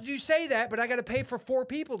 out there. you say that, but I got to pay for 4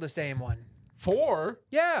 people to stay in one. 4?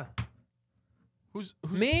 Yeah. Who's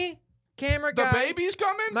Me, camera The guy. baby's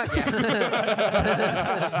coming.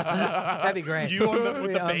 That'd be great. You on the,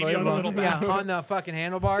 with the baby on a little yeah, on the fucking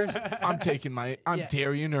handlebars. I'm Yeah.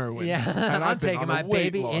 Darian Irwin. Yeah. And I'm I've been taking on my a weight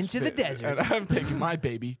baby loss into the bit, desert. And I'm taking my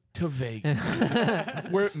baby to Vegas.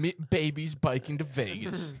 Where babies biking to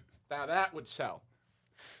Vegas. Now that would sell.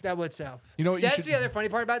 That would sell. You know what? That's you should, the other funny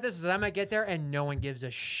part about this is I might get there and no one gives a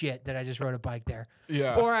shit that I just rode a bike there.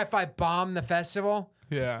 Yeah. Or if I bomb the festival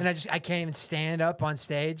Yeah. and I can't even stand up on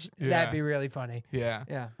stage, Yeah. that'd be really funny. Yeah.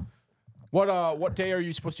 Yeah. What day are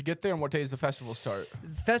you supposed to get there, and what day does the festival start?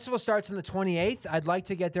 The festival starts on the 28th. I'd like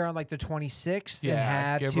to get there on like the 26th and Yeah,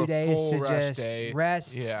 have give 2 a days full to rest just day.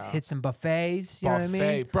 rest, Yeah. hit some buffets. You know what I mean?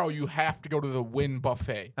 Buffet. Bro, you have to go to the Wynn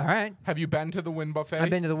buffet. All right. Have you been to the Wynn buffet? I've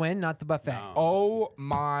been to the Wynn, not the buffet. No. Oh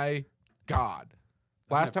my God.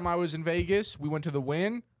 Last time I was in Vegas, we went to the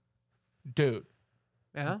Wynn. Dude,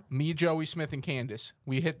 Yeah. me, Joey Smith, and Candace,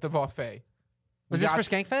 we hit the buffet. Was We this got- for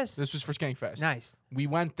Skankfest? This was for Skankfest. Nice. We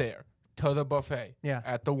went there to the buffet Yeah.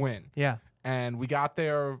 at the Wynn. Yeah. And we got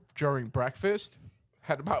there during breakfast.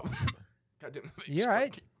 Had about... God damn, You all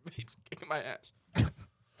right? He's kicking my ass.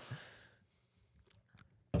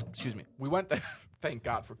 Excuse me. We went there. Thank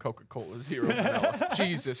God for Coca-Cola Zero Vanilla.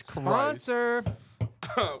 Jesus Christ. Sponsor.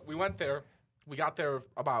 We went there. We got there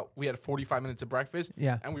we had 45 minutes of breakfast.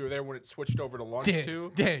 Yeah. And we were there when it switched over to lunch Dude,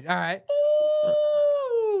 too. dude, all right.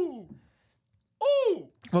 Ooh! Ooh!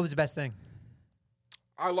 What was the best thing?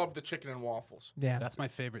 I love the chicken and waffles. Yeah. That's my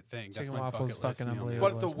favorite thing. That's Chicken my waffles, bucket list fucking meal. unbelievable.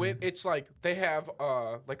 But the was, win, man. it's like they have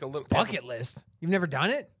like a little Bucket list. You've never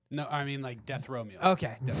done it? No, I mean like death row meal.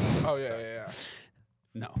 Okay. Oh yeah.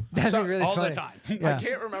 No, That'd So- be really all funny. the time. Yeah. I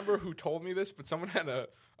can't remember who told me this, but someone had a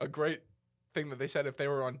great thing that they said if they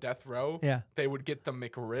were on death row, Yeah. they would get the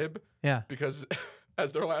McRib Yeah. because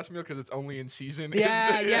as their last meal because it's only in season.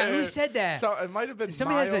 Yeah. Who said that? So it might have been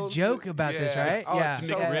Somebody has a Miles. joke about this, Yeah, right? it's- oh, Yeah. it's The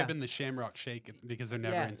so- McRib and the Shamrock Shake because they're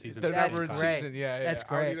never Yeah. in season. They're at the never same in time. season. Yeah. That's I'll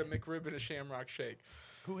great. eat a McRib and a Shamrock Shake.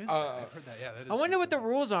 Who is that? I've heard that. Yeah, that is. I wonder what the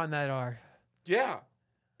rules on that are. Yeah.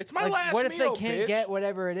 It's my Like, last what if meal, they can't bitch. get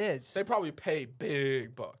whatever it is? They probably pay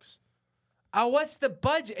big bucks. Oh, what's the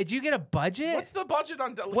budget? Do you get a budget? What's the budget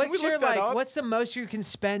on? Can we What's your look that like? up? What's the most you can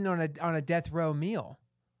spend on a death row meal?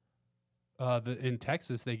 In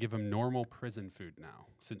Texas, they give them normal prison food now.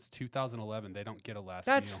 Since 2011, they don't get a last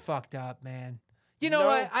That's meal. fucked up, man. You know No.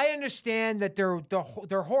 what? I understand that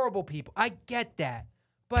they're horrible people. I get that,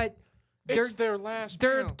 but It's their last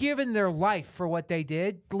they're meal. giving their life for what they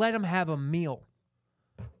did. Let them have a meal,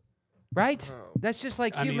 right? Oh. That's just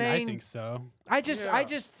like I mean, humane. I think so. I just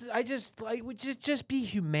like we just be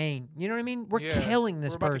humane. You know what I mean? We're Yeah, killing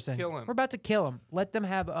this we're about to person. kill him. We're about to kill him. Let them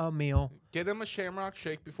have a meal. Get him a Shamrock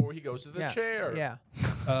Shake before he goes to the yeah. chair.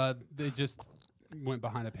 Yeah. They just went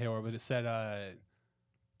behind a paywall, but it said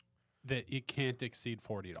that it can't exceed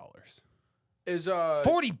 $40. Is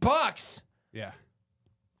 $40. Yeah,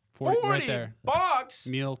 40 right there. bucks?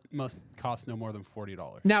 Meal must cost no more than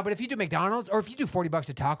 $40. Now, but if you do McDonald's or if you do $40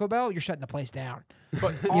 at Taco Bell, you're shutting the place down.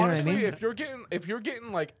 But what I honestly, mean? if you're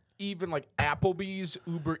getting like even like Applebee's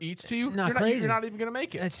Uber Eats to you, Not you're crazy. you're not even gonna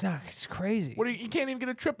make it. It's crazy. What you can't even get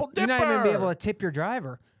a triple dipper. You're not even be able to tip your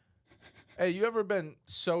driver. Hey, you ever been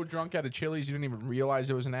so drunk at a Chili's you didn't even realize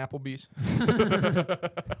it was an Applebee's?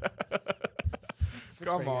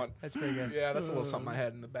 Come on. That's pretty good. Yeah, that's a little something I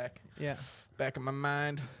had in the back of my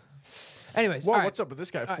mind. Anyways, Whoa, all right. what's up with this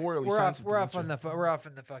guy? All right, Four early we're signs off. of We're off dementia. on the. We're off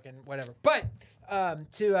in the fucking whatever. But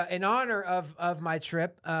in honor of my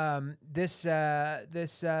trip, this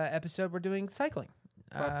episode we're doing cycling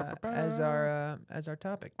as our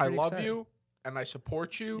topic. I Pretty love excited. you and I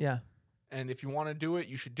support you. Yeah. And if you want to do it,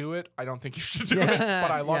 you should do it. I don't think you should do it,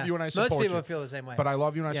 but I love Yeah. you and I support Most people you. feel the same way. But I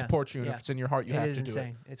love you and I Yeah. support you. And Yeah. if it's in your heart, you it have is to do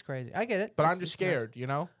insane. it. It's crazy. I get it. But It's- I'm just it's nuts. scared, you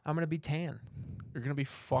know? I'm gonna be tan. You're going to be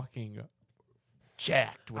fucking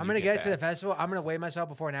jacked. I'm gonna get to the festival. I'm gonna weigh myself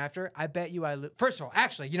before and after. I bet you I lose. First of all,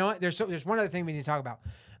 actually, you know what? There's one other thing we need to talk about.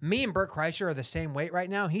 Me and Bert Kreischer are the same weight right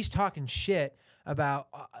now. He's talking shit about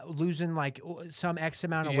losing like some X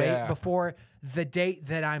amount of weight Yeah. before the date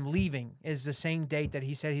that I'm leaving is the same date that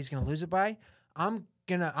he said he's gonna lose it by. I'm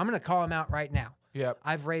gonna call him out right now. Yep.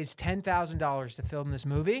 I've raised $10,000 to film this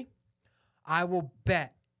movie. I will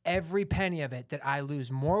bet every penny of it that I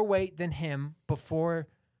lose more weight than him before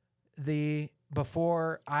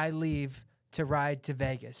I leave to ride to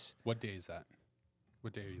Vegas. What day is that?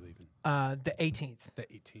 What day are you leaving? The 18th. The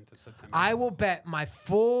 18th of September. I will bet my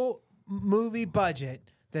full movie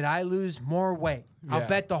budget that I lose more weight. I'll Yeah.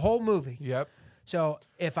 bet the whole movie. Yep. So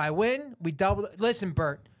if I win, we double. Listen,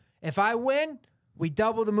 Bert, if I win, we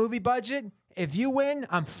double the movie budget. If you win,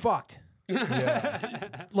 I'm fucked.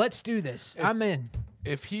 Yeah. Let's do this. I'm in.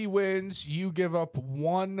 If he wins, you give up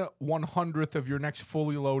 1/100th of your next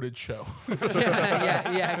fully loaded show.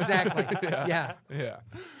 yeah, exactly. Yeah. Yeah.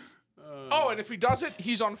 Oh, and if he does it,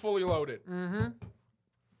 he's on fully loaded.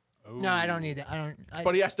 No, I don't need that.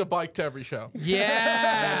 But he has to bike to every show.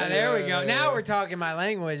 Yeah, there we go. yeah, Now yeah. we're talking my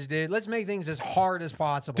language, dude. Let's make things as hard as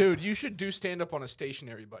possible. Dude, you should do stand up on a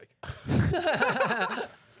stationary bike.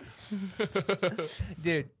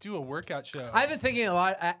 Dude, Do a workout show. I've been thinking a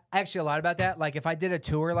lot about that. Like, if I did a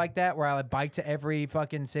tour like that where I would bike to every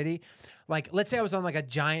fucking city, like, let's say I was on like a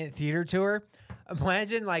giant theater tour.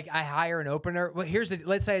 Imagine like I hire an opener. Well,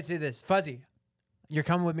 let's say I do this. Fuzzy, you're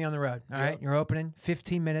coming with me on the road. All right, you're opening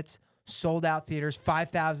 15 minutes, sold out theaters,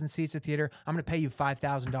 5,000 seats of theater. I'm gonna pay you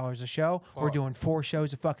 $5,000 a show. We're doing 4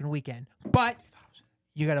 shows a fucking weekend, but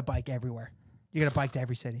you got to bike everywhere. You got to bike to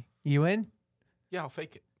every city. You in? Yeah, I'll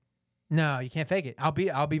fake it. No, you can't fake it. I'll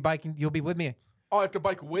be biking. You'll be with me. Oh, I have to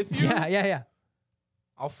bike with you? Yeah.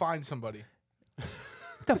 I'll find somebody.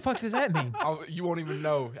 What the fuck does that mean? You won't even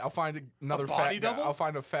know. I'll find another body fat guy. double? I'll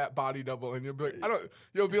find a fat body double, and you'll be like,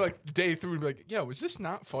 You'll be like day 3 and be like, "Yeah, was this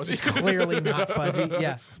not Fuzzy?" It's clearly not Fuzzy.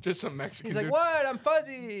 Yeah. Just some Mexican. He's like, dude. "What? I'm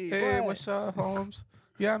Fuzzy." Hey, What?" what's up, Holmes?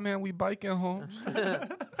 Yeah, man, we biking, Holmes.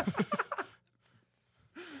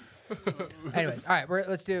 Anyways, all right.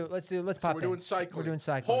 Let's pop. We're in. doing cycling. We're doing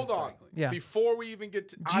cycling. Hold on. Yeah. Before we even get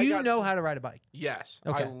to, Do you know how to ride a bike? Yes.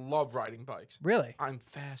 Okay. I love riding bikes. Really? I'm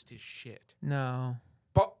fast as shit. No.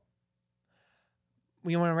 But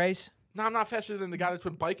You want to race? no, I'm not faster than the guy that's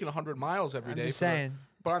been biking 100 miles every I'm day. just saying.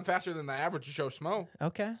 But I'm faster than the average Joe Schmo.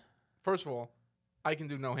 Okay. First of all, I can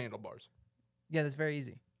do no handlebars. Yeah, that's very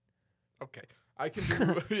easy. Okay. I can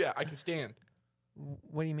do, yeah, I can stand.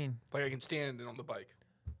 What do you mean? Like I can stand on the bike.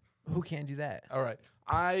 Who can't do that? All right.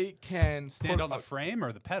 I can Stand put on the frame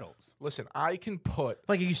or the pedals? Listen, I can put,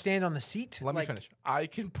 Like you stand on the seat? let me Like- finish. I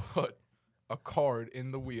can put a card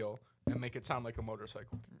in the wheel and make it sound like a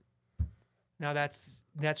motorcycle. No, that's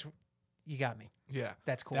you got me. Yeah.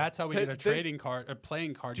 That's cool. That's how we Th- get a this- trading card, a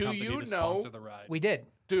playing card Do company you to know- sponsor the ride. we did.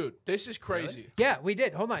 Dude, this is crazy. Yeah, we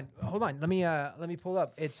did. Hold on. Let me pull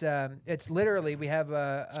up. It's literally we have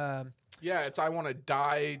a. Yeah, it's I want to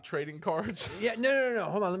die trading cards. Yeah, no.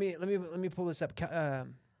 Hold on. Let me pull this up.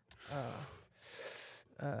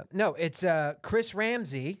 No, it's Chris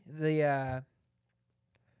Ramsey, the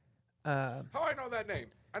How I know that name?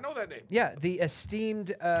 I know that name. yeah, the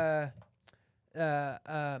esteemed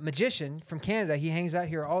magician from Canada. He hangs out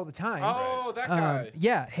here all the time. Oh, that guy.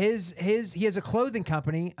 Yeah, he has a clothing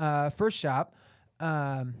company, First Shop.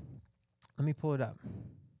 Let me pull it up.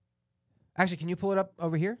 Actually, can you pull it up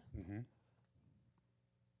over here? Mm-hmm.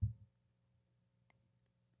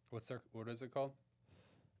 What is it called?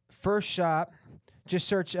 First Shop. Just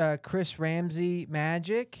search Chris Ramsey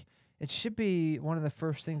Magic. It should be one of the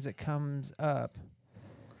first things that comes up.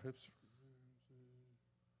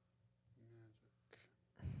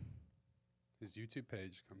 His YouTube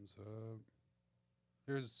page comes up.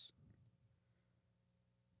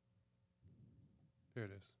 Here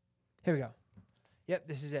it is. Here we go. Yep,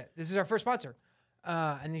 this is it. This is our first sponsor.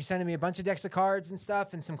 And he's sending me a bunch of decks of cards and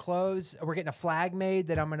stuff and some clothes. We're getting a flag made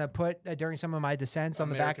that I'm going to put during some of my descents on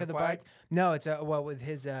the back American of the flag? bike. No, it's with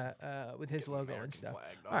his logo and stuff. flag,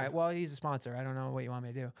 dog. All right, well, he's a sponsor. I don't know what you want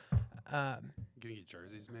me to do. Gonna get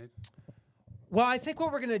jerseys made. Well, I think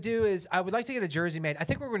what we're going to do is I would like to get a jersey made. I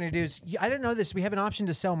think what we're going to do is I didn't know this. We have an option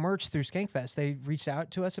to sell merch through Skankfest. They reached out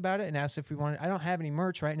to us about it and asked if we wanted. I don't have any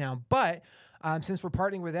merch right now, but since we're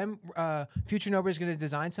partnering with them, Future Nobody's going to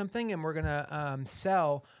design something, and we're going to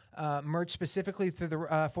sell merch specifically through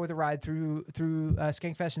the for the ride through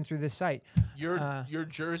Skankfest and through this site. Your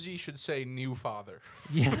jersey should say "New Father."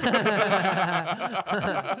 Yeah.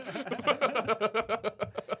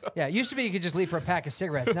 Yeah, it used to be you could just leave for a pack of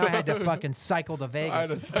cigarettes. Now I had to fucking cycle to Vegas. I had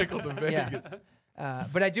to cycle to Vegas.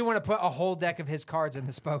 But I do want to put a whole deck of his cards in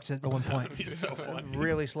the spokes at one point. He's so funny.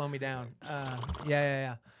 Really slow me down.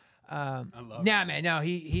 Yeah. I love Nah, man, no,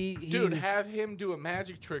 he Dude, was have him do a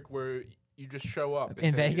magic trick where you just show up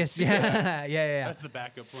in Vegas. Yeah. That's the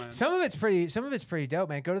backup plan. Some of it's pretty dope,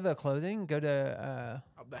 man. Go to the clothing. Go to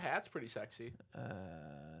The hat's pretty sexy.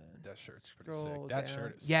 That shirt's pretty scroll sick. That down.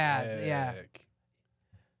 shirt is Yeah, sick. yeah.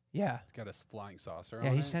 yeah. It's got a flying saucer Yeah,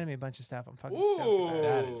 on he's it. sending me a bunch of stuff. I'm fucking stoked about it.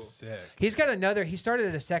 That Ooh. is sick. He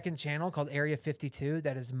started a second channel called Area 52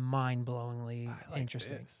 that is mind-blowingly I like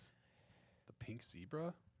interesting. this. The pink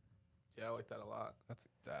zebra. Yeah, I like that a lot.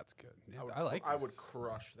 That's good. Yeah, I like. I would this.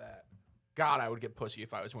 crush that. God, I would get pussy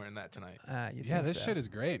if I was wearing that tonight. You Yeah, think this so? shit is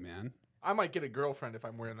great, man. I might get a girlfriend if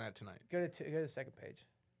I'm wearing that tonight. Go to the second page.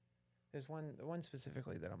 There's one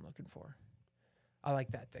specifically that I'm looking for. I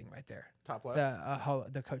like that thing right there. Top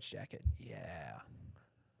left. The coach jacket. Yeah.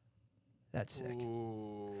 That's sick.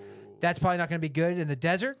 Ooh. That's probably not going to be good in the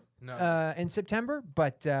desert No. in September,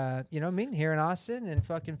 but you know what I mean? Here in Austin in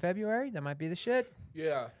fucking February, that might be the shit.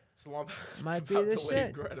 Yeah. It's a long. Might It's be about the delayed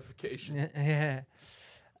shit. gratification. Yeah.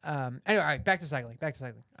 Anyway, all right, back to cycling.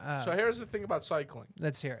 So here's the thing about cycling.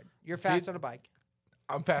 Let's hear it. You're fast on a bike.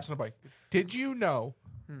 I'm fast on a bike. Did you know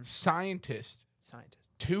scientists Scientist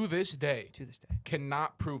to this day to this day.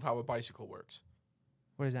 cannot prove how a bicycle works?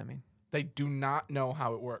 What does that mean? They do not know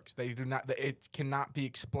how it works. They do not. It cannot be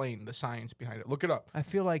explained. The science behind it. Look it up. I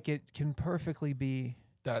feel like it can perfectly be.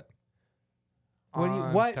 That.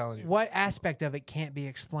 What telling you. what aspect of it can't be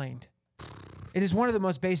explained? It is one of the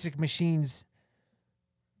most basic machines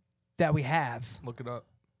that we have. Look it up.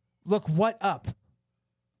 Look what up?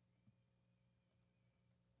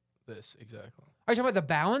 This exactly. Are you talking about the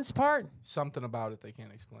balance part? Something about it they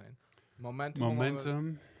can't explain. Momentum.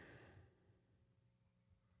 Momentum.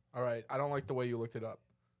 All right. I don't like the way you looked it up.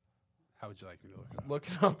 How would you like me to look it up? Look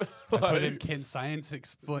it up. I put in, can scientists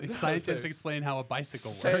explain how a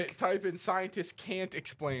bicycle works? Type in scientists can't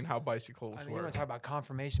explain how bicycles I mean, you work. want to talk about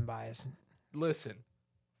confirmation bias? Listen.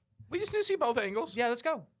 We just need to see both angles. Yeah, let's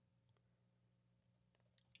go.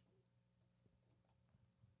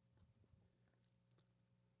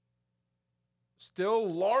 Still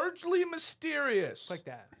largely mysterious. Click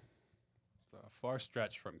that. It's a far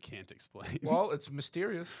stretch from can't explain. Well, it's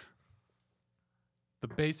mysterious. The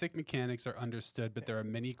basic mechanics are understood, but there are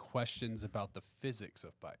many questions about the physics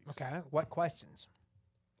of bikes. Okay. What questions?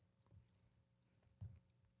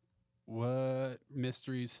 What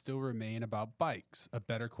mysteries still remain about bikes? A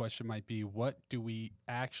better question might be, what do we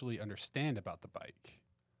actually understand about the bike?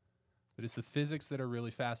 But it's the physics that are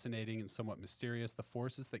really fascinating and somewhat mysterious. The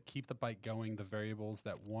forces that keep the bike going, the variables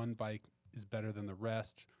that one bike is better than the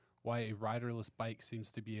rest, why a riderless bike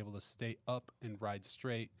seems to be able to stay up and ride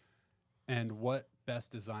straight, and what the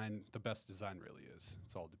best design really is.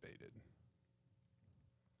 It's all debated.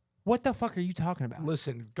 What the fuck are you talking about?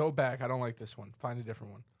 Listen, go back. I don't like this one. Find a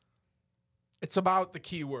different one. It's about the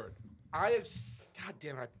keyword. God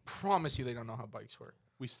damn it. I promise you they don't know how bikes work.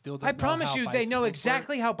 We still don't I know promise how you they know bicycles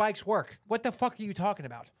exactly work. how bikes work. What the fuck are you talking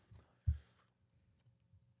about?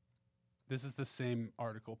 This is the same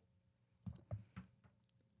article.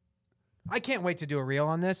 I can't wait to do a reel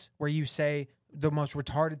on this where you say the most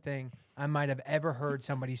retarded thing I might have ever heard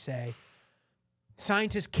somebody say.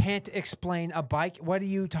 Scientists can't explain a bike. What are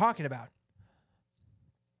you talking about?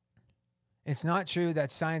 It's not true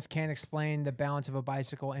that science can't explain the balance of a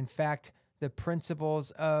bicycle. In fact, the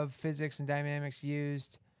principles of physics and dynamics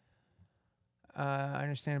used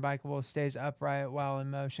understand a bicycle stays upright while in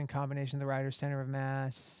motion. Combination of the rider's center of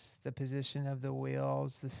mass, the position of the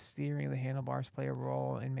wheels, the steering of the handlebars play a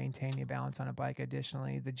role in maintaining balance on a bike.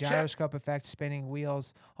 Additionally, the gyroscope effect, spinning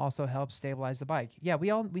wheels, also helps stabilize the bike. Yeah, we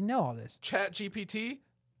know all this. Chat GPT,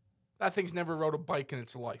 that thing's never rode a bike in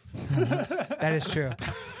its life. That is true.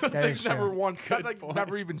 That is never true. once,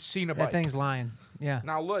 never even seen a That bike. thing's lying. Yeah,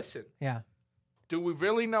 Now listen, yeah. do we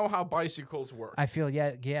really know how bicycles work? I feel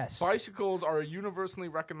yes. Bicycles are a universally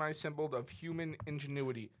recognized symbol of human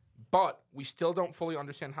ingenuity, but we still don't fully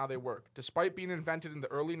understand how they work. Despite being invented in the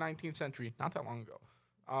early 19th century, not that long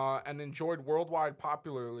ago, and enjoyed worldwide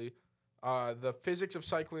popularly, the physics of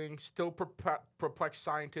cycling still perplex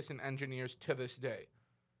scientists and engineers to this day.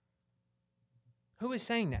 Who is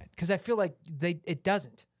saying that? Because I feel like it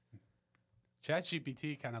doesn't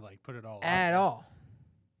ChatGPT kind of like put it all out at there. all.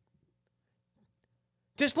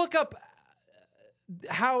 Just look up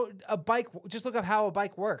how a bike. Just look up how a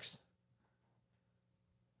bike works.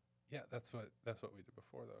 Yeah, that's what we did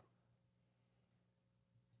before though.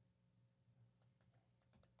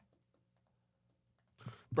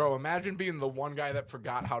 Bro, imagine being the one guy that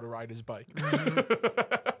forgot how to ride his bike.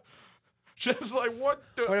 Just like what?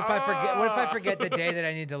 What if I forget? What if I forget the day that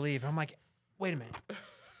I need to leave? I'm like, wait a minute.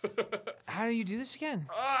 How do you do this again?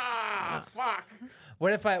 Fuck.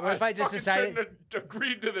 What if I just fucking decided? shouldn't have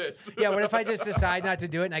agreed to this. Yeah, what if I just decide not to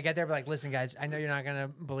do it and I get there, but like, listen, guys, I know you're not gonna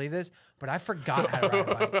believe this, but I forgot how to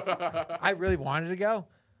ride a bike. I really wanted to go.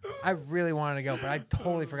 But I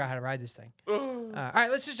totally forgot how to ride this thing. All right,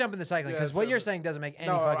 let's just jump into cycling because Yeah, what so- you're saying doesn't make any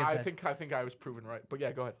No, fucking I sense. think I was proven right. But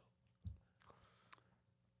yeah, go ahead.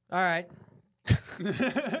 All right,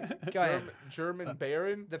 go ahead. German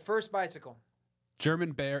Baron. The first bicycle.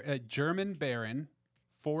 German Baron,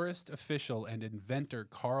 forest official and inventor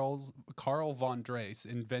Carl von Dreis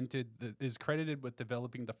is credited with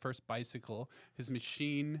developing the first bicycle. His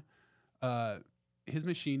machine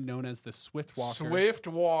known as the Swift Walker. Swift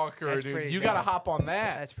Walker, That's dude. pretty You good. got to hop on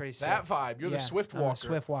that. That's pretty sick. That vibe. You're the Swift I'm Walker. a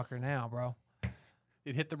Swift Walker now, bro.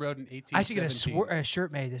 It hit the road in 1817. I should get a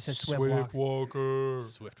shirt made that says Swift Walk. Walker.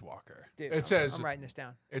 Swift Walker. Dude, It says- I'm writing this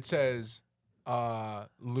down. It says,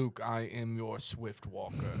 Luke, I am your Swift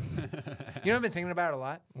Walker. You know, I've been thinking about it a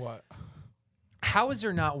lot. What? How is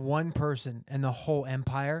there not one person in the whole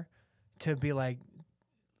empire to be like,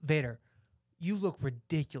 Vader, you look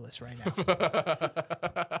ridiculous right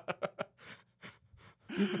now.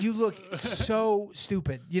 You look so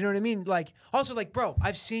stupid. You know what I mean? Like, also, like, bro,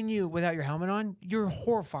 I've seen you without your helmet on. You're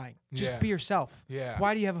horrifying. Just Yeah. be yourself. Yeah.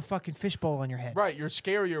 Why do you have a fucking fishbowl on your head? Right, you're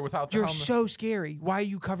scarier without the You're helmet. so scary. Why are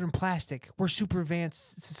you covered in plastic? We're super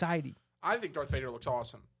advanced society. I think Darth Vader looks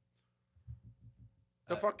awesome.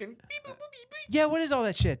 The fucking beep, boop, boop, beep, beep. Yeah, what is all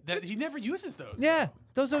that shit? That he never uses those. Yeah,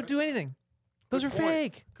 those don't do anything. Those Good are point.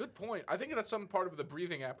 fake. Good point. I think that's some part of the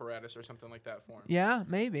breathing apparatus or something like that for him. Yeah,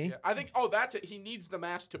 maybe. Yeah, I think. Oh, that's it. He needs the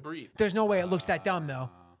mask to breathe. There's no way it looks that dumb, though.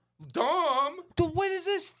 Dumb. Dude, what is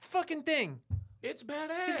this fucking thing? It's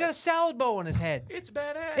badass. He's got a salad bowl on his head. It's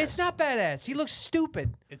badass. It's not badass. He looks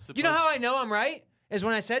stupid. It's You know how I know I'm right? Is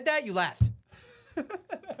when I said that, you laughed.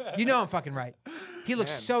 You know I'm fucking right. He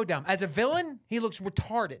looks Man. so dumb. As a villain, he looks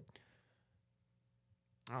retarded.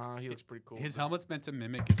 He looks pretty cool. His helmet's meant to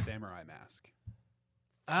mimic a samurai mask.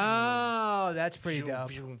 Oh, that's pretty dope.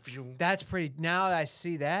 Vroom. That's pretty. Now that I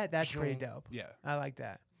see that, that's pretty dope. Yeah. I like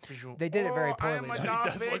that. They did it very I am poorly. a though. Darth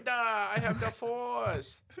does look- Vader. I have the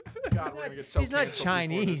Force. God, we're gonna get so He's not canceled before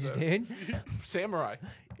Chinese, this, dude. Samurai.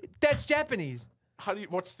 That's Japanese. How do you?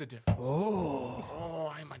 What's the difference? Oh,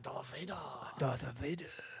 Oh, I'm a Darth Vader. Darth Vader.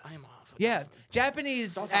 I'm a. Yeah,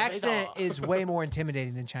 Japanese Darth accent Vader. is way more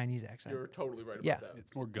intimidating than Chinese accent. You're totally right about Yeah. that.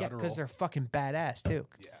 It's more Yeah, guttural. because they're fucking badass too.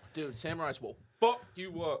 yeah. Dude, samurais will fuck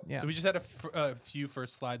you up. Yeah. So we just had a few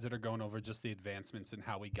first slides that are going over just the advancements and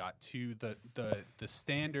how we got to the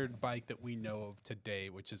standard bike that we know of today,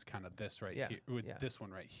 which is kind of this right Yeah, here, with yeah. this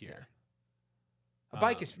one right here. A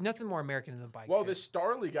bike is nothing more American than a bike. Well, too. this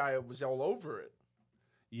Starly guy was all over it.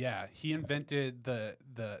 Yeah, he invented the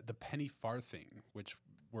penny farthing, which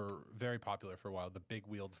were very popular for a while. The big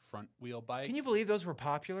wheeled front wheel bike. Can you believe those were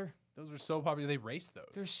popular? Those were so popular. They raced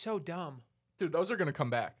those. They're so dumb. Dude, those are gonna come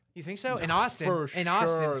back. You think so? In Austin, For Austin,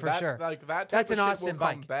 sure. for That- sure. Like that. Type That's of an shit Austin will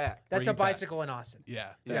come bike. back. That's a Bring it back. bicycle in Austin.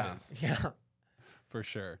 yeah, that Yeah. is, Yeah, for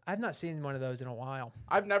sure. I've not seen one of those in a while.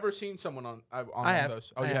 I've never seen someone on I one have. of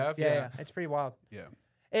those. Oh, I you have? Yeah, it's pretty wild. Yeah.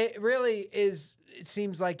 It really is. It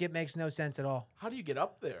seems like it makes no sense at all. How do you get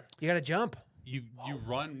up there? You got to jump. You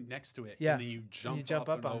run next to it, Yeah. and then you jump, You jump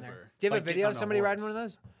up and on over. there. Do you have Like a getting video on of a somebody riding one of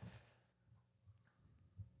horse. those?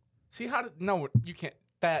 See how? No, you can't.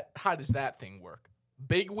 How does that thing work?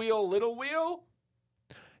 Big wheel, little wheel.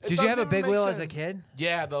 It Did you have a doesn't big make wheel as a sense. kid?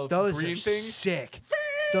 Yeah, those are green things. sick.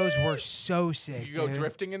 Those were so sick. You go dude.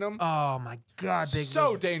 drifting in them. Oh my god, big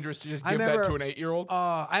So wheels. dangerous to just I give that remember- to an 8-year-old.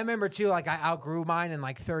 I remember too. Like I outgrew mine in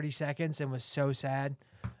like 30 seconds and was so sad.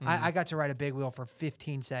 I got to ride a big wheel for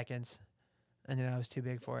 15 seconds, and then I was too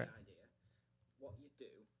big for it. What you do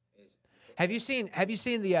is Have you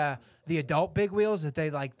seen the adult big wheels that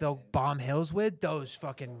they'll bomb hills with? Those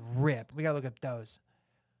fucking rip. We gotta look up those.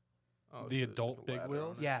 Oh, The so there's adult a big ladder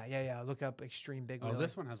wheels? on it. Yeah. Look up extreme big Oh, wheel.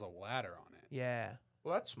 this one has a ladder on it. Yeah,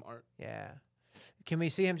 Well, that's smart. yeah. Can we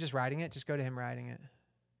see him just riding it? Just go to him riding it.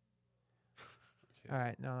 Okay. All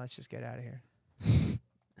right, no, let's just get out of here.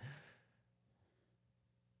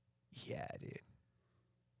 Yeah, dude.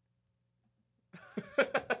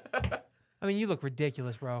 I mean, you look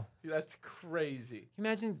ridiculous, bro. That's crazy. Can you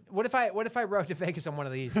imagine what if I rode to Vegas on one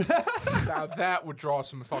of these? Now that would draw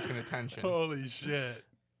some fucking attention. Holy shit.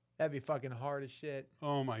 That'd be fucking hard as shit.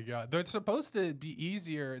 Oh my god. They're supposed to be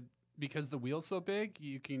easier because the wheel's so big.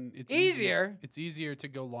 You can it's Easier? It's easier to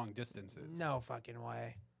go long distances. No fucking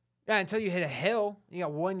way. Yeah, until you hit a hill, you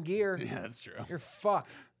got one gear. Yeah, that's true. You're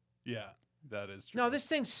fucked. Yeah, that is true. No, this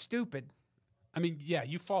thing's stupid. I mean, yeah,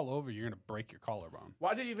 you fall over, you're gonna break your collarbone.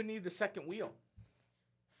 Why do you even need the second wheel?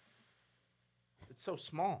 It's so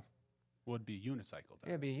small. Would be a unicycle then.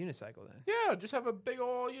 It'd be a unicycle then. Yeah, just have a big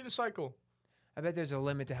old unicycle. I bet there's a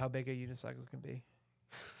limit to how big a unicycle can be.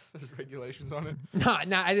 There's regulations on it. No, I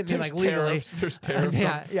didn't mean There's like legally. tariffs. There's tariffs.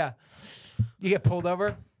 Yeah. You get pulled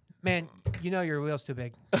over, man. You know your wheel's too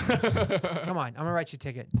big. Come on, I'm gonna write you a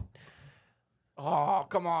ticket. Oh,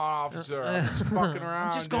 come on, officer. I'm just fucking around.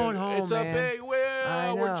 I'm just dude. going home, It's man. a big wheel.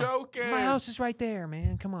 I We're know. joking. My house is right there,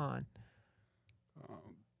 man. Come on.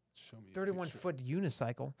 Show me a 31 picture. foot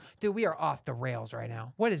unicycle, dude. We are off the rails right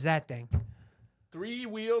now. What is that thing? 3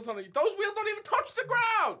 wheels on it. Those wheels don't even touch the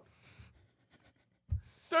ground.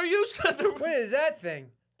 They're used to the. What is that thing?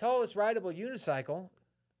 Tallest rideable unicycle.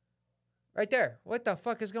 Right there. What the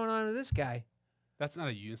fuck is going on with this guy? That's not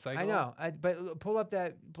a unicycle. I know. But pull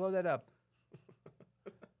that up.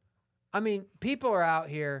 I mean, people are out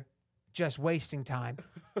here just wasting time.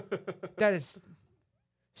 That is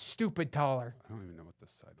stupid taller. I don't even know what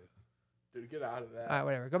this side is. Dude, get out of that. All right,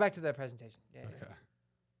 whatever. Go back to the presentation. Yeah, yeah. Okay.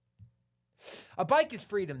 A bike is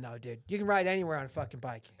freedom, though, dude. You can ride anywhere on a fucking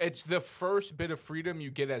bike. It's the first bit of freedom you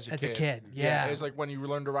get as a As kid. a kid, yeah. It's like when you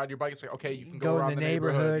learn to ride your bike, it's like, okay, you can Go around in the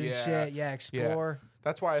neighborhood and Yeah. shit. Yeah, explore.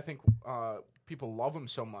 That's why I think people love them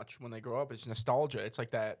so much when they grow up. It's nostalgia. It's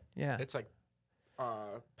like that. Yeah. It's like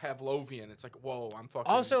Pavlovian. It's like, whoa, I'm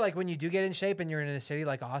fucking. Also, like when you do get in shape and you're in a city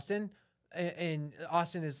like Austin, and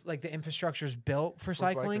Austin is like the infrastructure's built for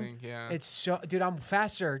cycling. Yeah. It's so, dude, I'm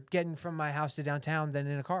faster getting from my house to downtown than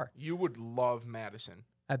in a car. You would love Madison.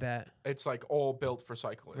 I bet. It's like all built for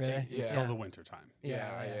cyclists. Really? Yeah. Until the winter time.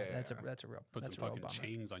 Yeah. That's a real. Put that's some a real fucking bummer.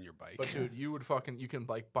 chains on your bike. But dude, you can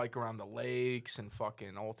like bike around the lakes and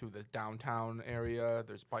fucking all through the downtown area.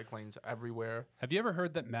 There's bike lanes everywhere. Have you ever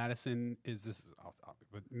heard that Madison is this is off topic,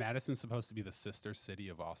 but Madison's supposed to be the sister city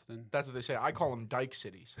of Austin? That's what they say. I call them dyke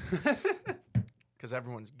cities. Because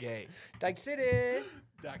everyone's gay. Dyke City.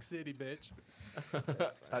 Dock City, bitch.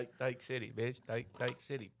 Dyke City, bitch. Dyke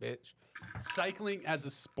City, bitch. Cycling as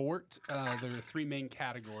a sport, there are three main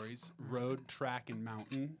categories: road, track, and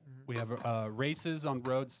mountain. We have races on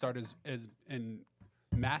roads start as in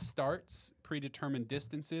mass starts, predetermined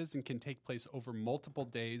distances, and can take place over multiple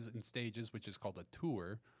days and stages, which is called a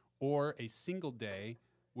tour, or a single day,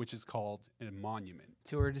 which is called a monument.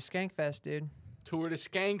 Tour to Skankfest, dude. Tour to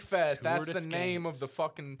Skankfest. That's to the name of the Skanks.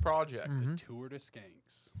 fucking project. Mm-hmm. Tour to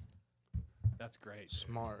Skanks. That's great. dude.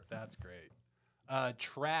 Smart. That's great.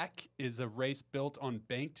 Track is a race built on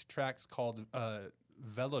banked tracks called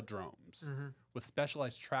velodromes with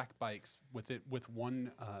specialized track bikes with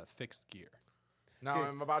one fixed gear. Now Dude.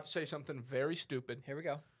 I'm about to say something very stupid. Here we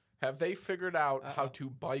go. Have they figured out how to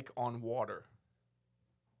bike on water?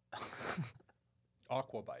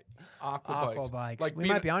 Aqua bikes. Aqua bikes. Like we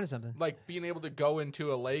being, might be onto something. like being able to go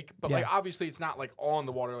into a lake, but Yeah. like obviously it's not like on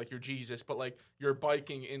the water like you're Jesus, but like you're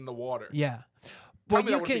biking in the water. Yeah. Tell Well,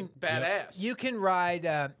 me you that would can be badass. you can ride.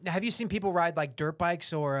 Have you seen people ride like dirt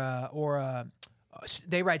bikes or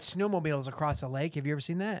they ride snowmobiles across a lake? Have you ever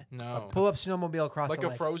seen that? No. Pull up snowmobile across Like a a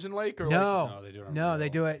lake. frozen lake or No, No, they do it on no, they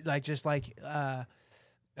real. do it like just like.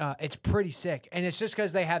 It's pretty sick, and it's just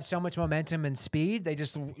because they have so much momentum and speed. They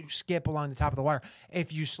just skip along the top of the water.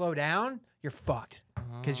 If you slow down, you're fucked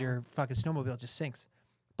because your fucking snowmobile just sinks.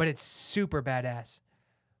 But it's super badass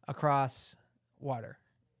across water.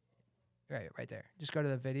 Right there. Just go to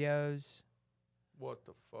the videos. what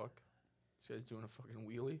the fuck? This guy's doing a fucking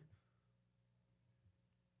wheelie.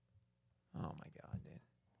 Oh my god, dude,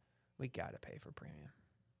 we gotta pay for premium.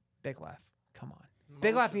 Big Laugh, come on.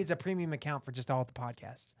 Big Laugh needs a premium account for just all the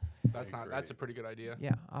podcasts. That's not. That's a pretty good idea.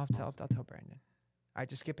 Yeah, I'll tell Brandon. All right,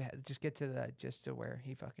 just skip ahead. Just get to where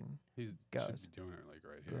he fucking He's Goes. should be doing it like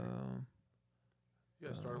right here. boom. You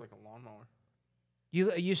gotta start like a lawnmower. You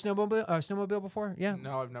snowmobile before? Yeah.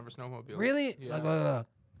 No, I've never snowmobiled. Really? Yeah. Look.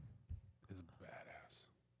 It's badass.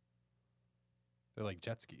 They're like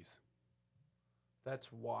jet skis. That's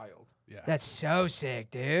wild. Yeah. That's so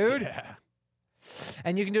sick, dude. Yeah.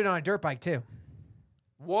 And you can do it on a dirt bike too.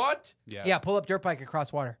 What? Yeah. Yeah, pull up dirt bike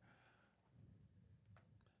across water.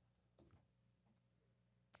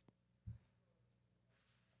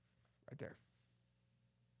 Right there.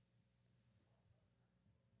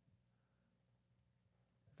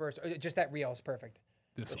 First, just that reel is perfect.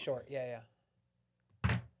 This The one. short, yeah.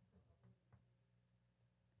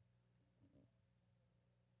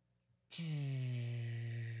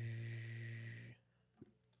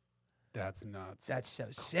 That's nuts. That's so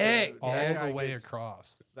sick, all dude. guy the way gets-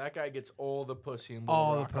 across. That guy gets all the pussy in Little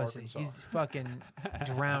All the Rock, pussy. Arkansas. He's fucking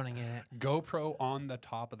drowning in it. GoPro on the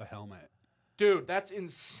top of the helmet. Dude, that's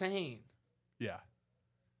insane. Yeah.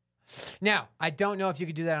 Now, I don't know if you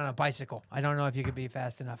could do that on a bicycle. I don't know if you could be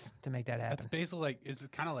fast enough to make that happen. That's basically like it's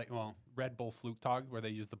kind of like Red Bull Flugtag where they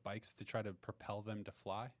use the bikes to try to propel them to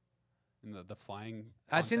fly. In the flying.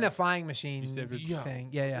 I've seen the contest. flying machine You said it- Yo, thing.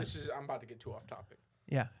 Yeah. I'm about to get too off topic.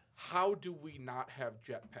 Yeah. How do we not have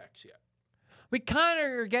jetpacks yet? We kind of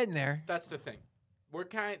are getting there. That's the thing.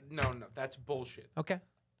 No, that's bullshit. Okay.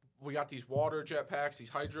 We got these water jetpacks, these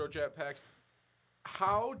hydro jetpacks.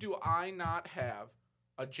 How do I not have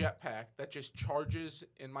a jetpack that just charges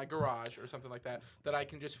in my garage or something like that I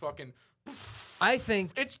can just fucking... I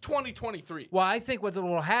think. It's 2023. Well, I think what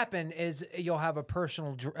will happen is you'll have a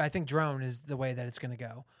personal. I think drone is the way that it's going to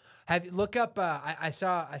go. Look up. I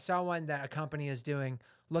saw one that a company is doing.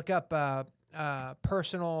 Look up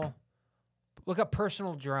personal. Look up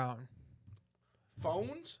personal drone.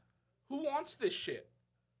 Phones? Who wants this shit?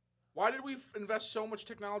 Why did we invest so much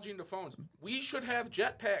technology into phones? We should have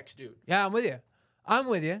jetpacks, dude. Yeah, I'm with you. I'm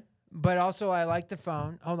with you. But also, I like the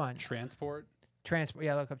phone. Hold on. Transport. Transport.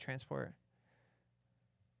 Yeah, look up transport.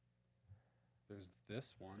 There's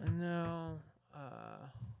this one. No.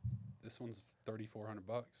 This one's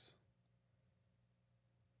 $3,400.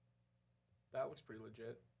 That looks pretty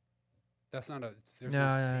legit. That's not a. There's No, no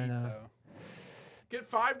no, seat no. though. Get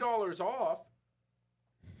 $5 off.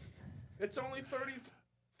 It's only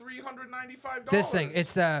 $395. This thing.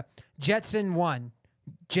 It's the Jetson 1.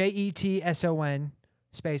 JETSON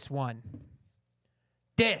space 1.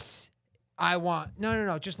 This I want.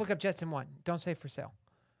 No. Just look up Jetson 1. Don't say for sale.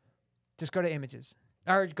 Just go to images.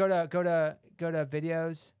 Or go to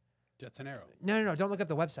videos. Jetson Arrow. No. Don't look up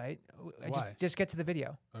the website. Why? Just get to the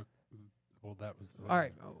video. Well, that was the. All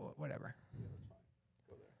right. Whatever.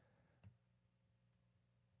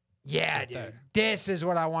 Yeah, right dude. there. This is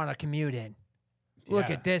what I want to commute in. Look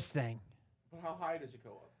Yeah. at this thing. But how high does it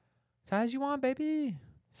go up? As high as you want, baby.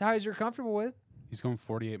 As high as you're comfortable with. He's going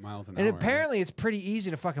 48 miles an And hour. apparently it's pretty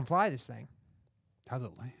easy to fucking fly this thing. How's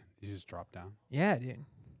it land? You just drop down. Yeah, dude.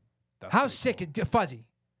 That's How pretty sick cool. is Fuzzy?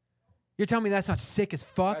 You're telling me that's not sick as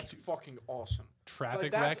fuck? That's fucking awesome.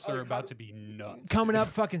 Traffic that's wrecks are like about how- to be nuts. Coming dude. up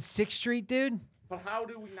fucking 6th Street, dude. But how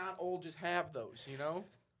do we not all just have those, you know?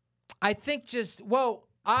 I think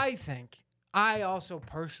I also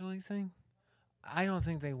personally think, I don't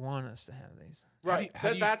think they want us to have these. Right. how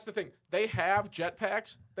do you- That's the thing. They have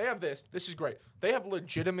jetpacks. They have this. This is great. They have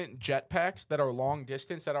legitimate jetpacks that are long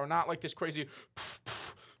distance that are not like this crazy.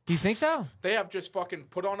 Do you think so? They have just fucking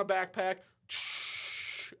put on a backpack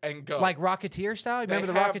and go. Like Rocketeer style? They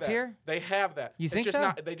Remember the have Rocketeer? That. They have that. You It's think just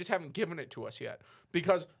so? They just haven't given it to us yet.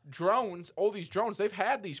 Because drones, all these drones, they've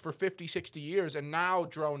had these for 50, 60 years, and now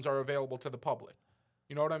drones are available to the public.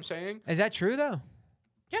 You know what I'm saying? Is that true, though?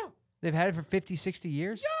 Yeah. They've had it for 50, 60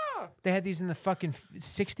 years? Yeah. They had these in the fucking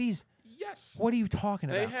 60s? Yes. What are you talking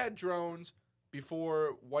They about? had drones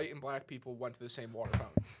before white and black people went to the same water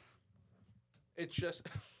fountain. It's just...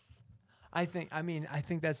 I think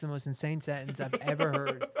that's the most insane sentence I've ever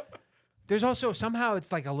heard. There's also somehow it's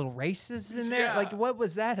like a little racist in there. Yeah. Like, what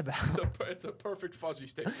was that about? It's a perfect fuzzy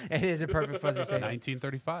statement. It is a perfect fuzzy statement.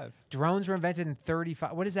 1935. Drones were invented in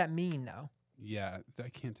 35. What does that mean, though? Yeah, I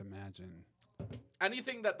can't imagine.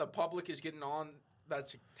 Anything that the public is getting on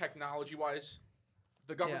that's technology-wise,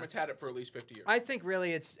 the government's had it for at least 50 years. I think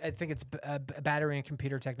it's battery and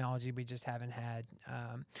computer technology we just haven't had,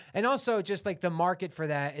 and also just like the market for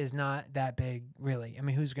that is not that big, really. I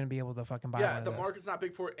mean, who's going to be able to fucking buy one Yeah, of the those? market's not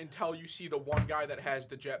big for it until you see the one guy that has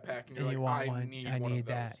the jetpack, and you're And you like, want I one. need I one need of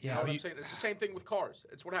those. that, You yeah. know what I'm saying? It's the same thing with cars.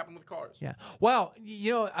 It's what happened with cars. Yeah. Well,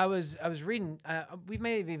 you know, I was reading. We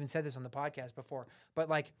may have even said this on the podcast before, but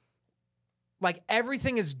like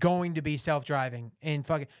everything is going to be self-driving in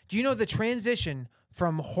fucking. Do you know the transition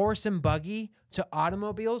from horse and buggy to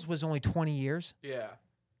automobiles was only 20 years? Yeah.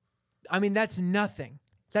 I mean, that's nothing.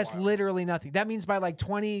 That's Wild. literally nothing. That means by like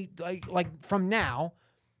 20, like from now,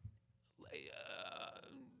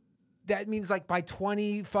 that means like by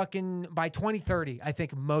 2030, I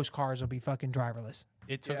think most cars will be fucking driverless.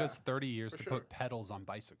 It took Yeah, us 30 years for to sure. put pedals on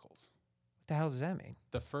bicycles. What the hell does that mean?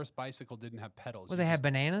 The first bicycle didn't have pedals. Well, You they had just-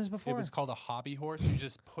 bananas before? It was called a hobby horse. You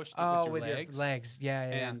just pushed it oh, with your legs. your legs. Yeah,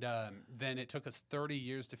 yeah. And then it took us 30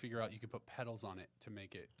 years to figure out you could put pedals on it to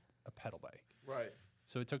make it a pedal bike. Right.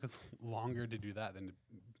 So it took us longer to do that than to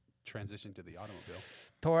transition to the automobile.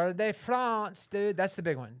 Tour de France, dude. That's the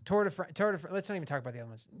big one. Tour de France. Let's not even talk about the other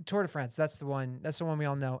ones. Tour de France. That's the one. That's the one we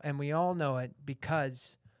all know, and we all know it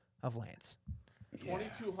because of Lance.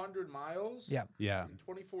 2,200 miles? Yeah. Yeah. In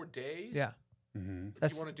 24 days? Yeah. Mm-hmm. Do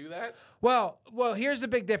That's you want to do that? well. Here's the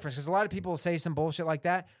big difference because a lot of people say some bullshit like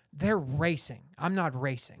that. They're racing. I'm not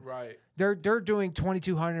racing. Right. They're doing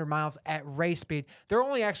 2,200 miles at race speed. They're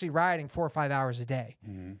only actually riding 4 or 5 hours a day,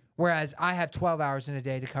 Mm-hmm. whereas I have 12 hours in a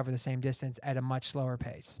day to cover the same distance at a much slower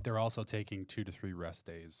pace. They're also taking 2 to 3 rest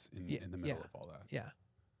days in the middle of all that. Yeah.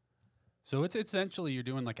 So it's essentially you're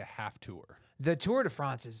doing like a half tour. The Tour de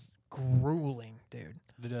France is grueling, dude.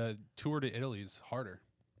 The tour to Italy is harder.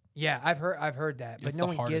 Yeah, I've heard that, but It's no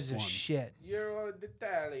the one gives hardest a one. shit. Euro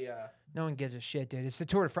d'Italia. No one gives a shit, dude. It's the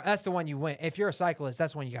Tour de France. That's the one you win. If you're a cyclist,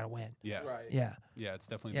 that's the one you got to win. Yeah. Right. Yeah, Yeah, it's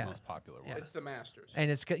definitely Yeah. the most popular one. It's the Masters.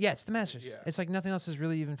 and it's the Masters. Yeah. It's like nothing else is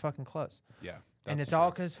really even fucking close. Yeah. And that's it's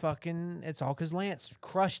all true. because Lance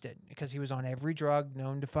crushed it because he was on every drug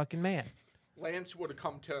known to fucking man Lance would have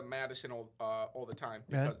come to Madison all the time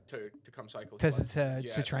Really? because, to come cycle. to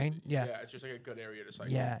it's- train. Yeah. Yeah, it's just like a good area to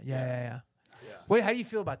cycle. Yeah. Yeah. Wait, how do you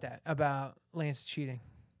feel about that? About Lance cheating?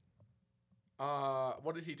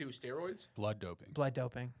 What did he do? Steroids? Blood doping. blood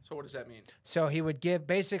doping. So what does that mean? So he would give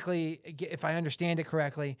if I understand it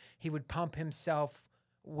correctly, he would pump himself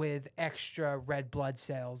with extra red blood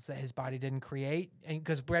cells that his body didn't create, and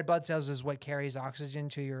because red blood cells is what carries oxygen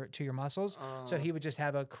to your muscles. So he would just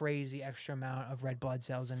have a crazy extra amount of red blood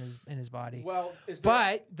cells in his body. Well, is there,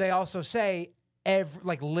 But they also say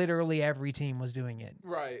literally every team was doing it.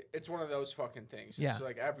 right? It's one of those fucking things. It's Yeah.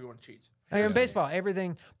 like everyone cheats. Like in baseball,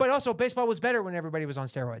 everything. But also, baseball was better when everybody was on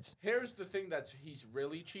steroids. Here's the thing he's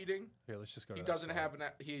really cheating. Here, let's just go. He to that doesn't slide.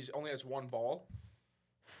 have he's only has one ball,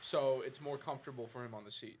 so it's more comfortable for him on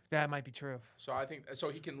the seat. That might be true. So I think so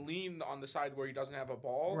he can lean on the side where he doesn't have a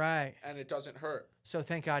ball, Right. and it doesn't hurt. So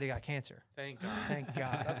thank God he got cancer. Thank God. Thank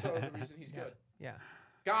God. That's the reason he's good. Yeah.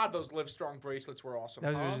 God, those Live Strong bracelets were awesome.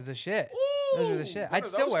 Those huh? are the shit. Those are the Ooh, shit. when I'd are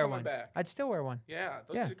still those wear coming one. back? I'd still wear one. Yeah,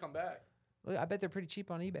 those Yeah. need to come back. Look, I bet they're pretty cheap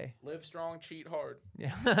on eBay. Live strong, cheat hard.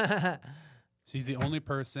 Yeah. So he's the only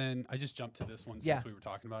person. I just jumped to this one since Yeah. we were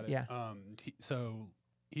talking about it. Yeah. So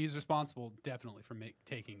he's responsible definitely for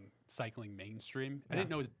taking cycling mainstream. I Yeah. didn't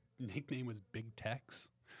know his nickname was Big Tex.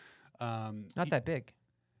 Not that big.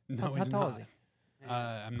 No, How he's tall not. is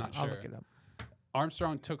I'm not I'll sure. look it up.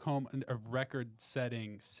 Armstrong took home a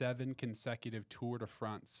record-setting 7 consecutive Tour de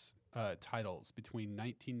France titles between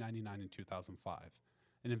 1999 and 2005.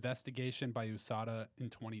 An investigation by USADA in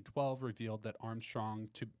 2012 revealed Armstrong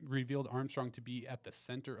to be at the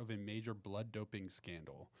center of a major blood doping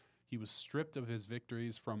scandal. He was stripped of his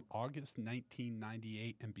victories from August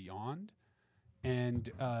 1998 and beyond,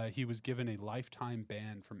 and he was given a lifetime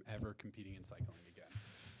ban from ever competing in cycling again.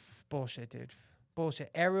 Bullshit, dude.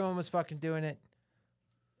 Bullshit. Everyone was fucking doing it.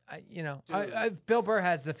 Dude. Bill Burr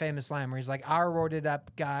has the famous line where he's like, "Our roided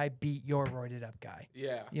up guy beat your roided up guy."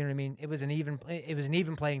 Yeah. You know what I mean? It was an even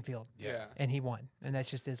playing field, Yeah. and he won, and that's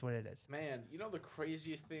just is what it is. Man, you know the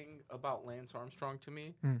craziest thing about Lance Armstrong to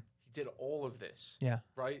me? Hmm. He did all of this. Yeah.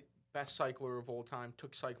 Right? Best cycler of all time,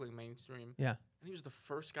 took cycling mainstream. Yeah. And he was the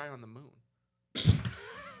first guy on the moon.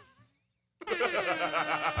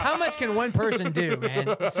 How much can one person do,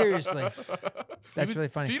 man? Seriously, that's really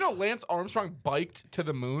funny. Do you know Lance Armstrong biked to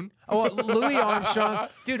the moon? Oh, Louis Armstrong,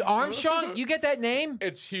 dude. Armstrong, you get that name?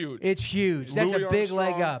 It's huge. It's huge. That's Louis a big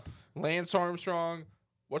leg Armstrong, up. Lance Armstrong.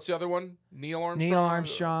 What's the other one? Neil Armstrong. Neil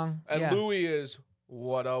Armstrong. And yeah. Louis is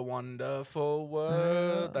what a wonderful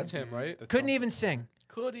world. That's him, right? Couldn't even sing.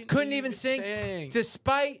 Couldn't even sing.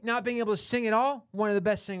 Despite not being able to sing at all, one of the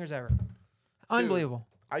best singers ever. Unbelievable.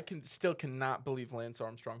 I cannot believe Lance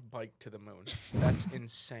Armstrong biked to the moon. That's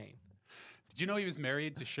insane. Did you know he was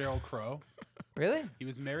married to Sheryl Crow? Really? He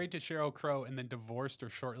was married to Sheryl Crow and then divorced her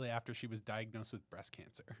shortly after she was diagnosed with breast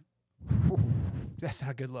cancer. That's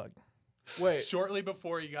not a good look. Wait, Shortly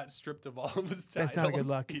before he got stripped of all of his titles. That's not a good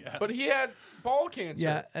look. Yeah. but he had ball cancer.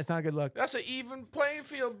 Yeah, that's not a good look. That's an even playing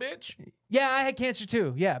field, bitch. Yeah, I had cancer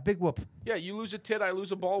too. Yeah, big whoop. Yeah, you lose a tit, I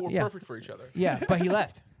lose a ball. We're Yeah. perfect for each other. Yeah, but he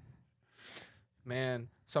left. Man,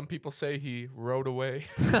 some people say he rode away.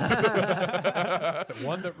 The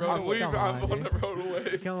one that I'm wrote Come I'm on, the one dude. that rode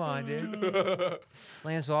away. Come on, dude.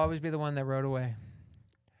 Lance will always be the one that rode away.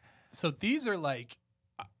 So these are like,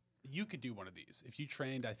 you could do one of these. If you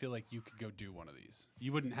trained, I feel like you could go do one of these.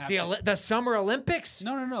 You wouldn't have to. The Summer Olympics?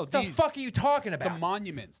 No. What the fuck are you talking The about?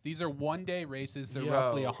 monuments. These are one-day races. They're Yo.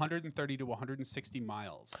 roughly 130 to 160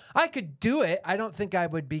 miles. I could do it. I don't think I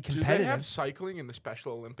would be Do they competitive. have cycling in the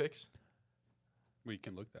Special Olympics? We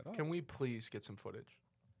can look that up. Can we please get some footage?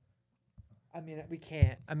 I mean, we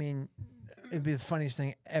can't. I mean, it'd be the funniest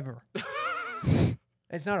thing ever.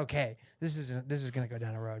 It's not okay. This is gonna go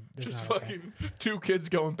down a road. This is Just not okay. fucking two kids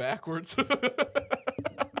going backwards.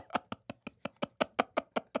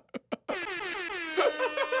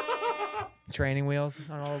 Training wheels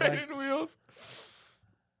on all the legs. Training wheels.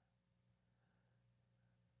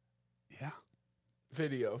 Yeah.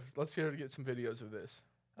 Video. Let's hear to get some videos of this.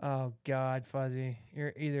 Oh God, Fuzzy,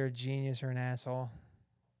 you're either a genius or an asshole.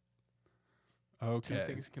 Two Okay.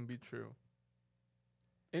 things can be true.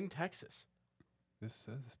 In Texas. This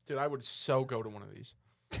says. Dude, I would so go to one of these.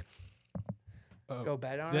 Oh. Go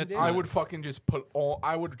bet on him, That's dude. not- I would fucking just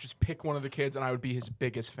I would just pick one of the kids and I would be his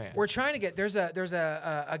biggest fan. We're trying to get there's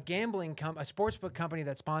a gambling a sportsbook company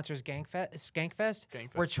that sponsors Skankfest.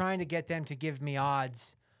 We're trying to get them to give me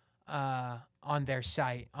odds on their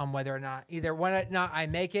site on whether or not I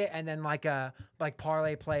make it, and then like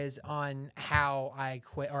parlay plays on how I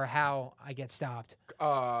quit or how I get stopped.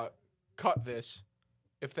 Cut this.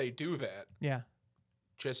 If they do that, Yeah.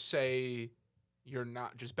 just say you're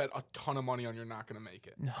not. Just bet a ton of money on you're not going to make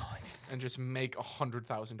it, No. and just make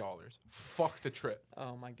 $100,000. Fuck the trip.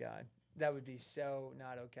 Oh my God. That would be so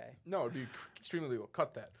not okay. No, it'd be extremely legal.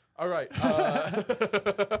 Cut that. All right.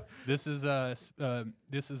 This is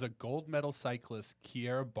a gold medal cyclist,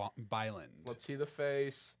 Kiera Byland. Let's see the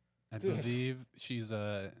face. I believe she has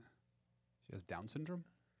Down syndrome.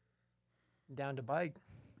 Down to bike.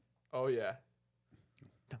 Oh yeah,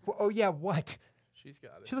 Oh yeah, what? she's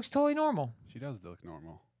got it. She looks totally normal. She does look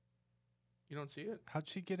normal. You don't see it, How'd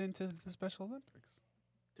she get into the Special Olympics?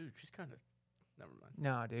 dude. She's kind of. Never mind.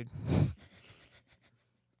 No, dude.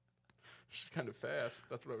 She's kind of fast.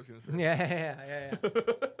 That's what I was gonna say. Yeah.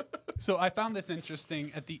 So I found this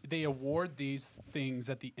interesting. They award these things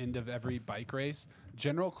at the end of every bike race: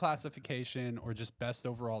 general classification or just best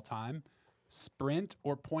overall time, sprint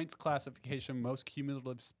or points classification, most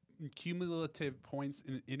cumulative points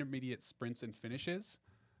in intermediate sprints and finishes,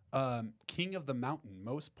 king of the mountain,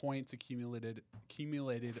 most points accumulated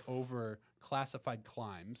over classified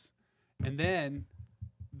climbs, and then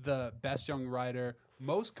the best young rider,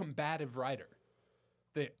 most combative rider.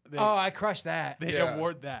 They Oh, I crushed that. they Yeah.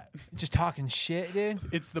 award that. Just talking shit, dude.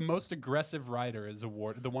 It's the most aggressive rider is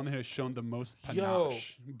awarded, the one that has shown the most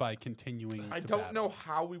panache by continuing. I to don't battle. know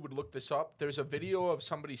how we would look this up. There's a video of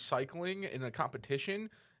somebody cycling in a competition,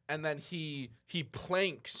 and then he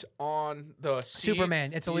planks on the seat.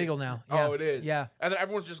 Superman. It's illegal now. Oh, Yeah. it is. Yeah. And then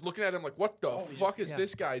everyone's just looking at him like, "What the fuck is yeah.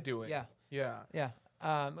 this guy doing?" Yeah. Yeah.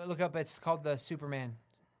 Yeah. Look up. It's called the Superman.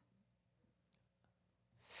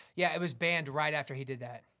 Yeah, it was banned right after he did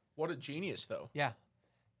that. What a genius, though. Yeah,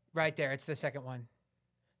 right there. It's the second one.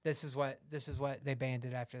 This is what they banned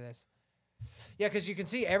it after this. Yeah, because you can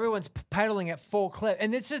see everyone's pedaling at full clip,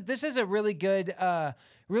 and this is a really good,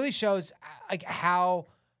 really shows like how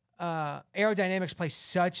aerodynamics play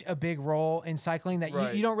such a big role in cycling that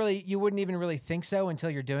Right. you wouldn't even really think so until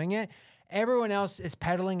you're doing it. Everyone else is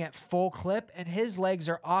pedaling at full clip, and his legs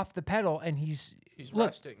are off the pedal, and he's look.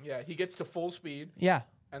 Resting. Yeah, he gets to full speed, Yeah,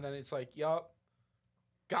 and then it's like, yup.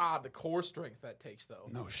 God, the core strength that takes, though.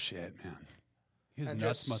 No shit, man. His And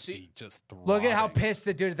nuts just must see- be just throbbing. look at how pissed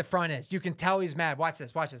the dude at the front is. You can tell he's mad. Watch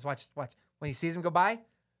this. Watch. When he sees him go by,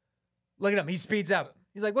 look at him. He speeds up.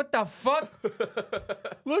 He's like, "What the fuck?" Look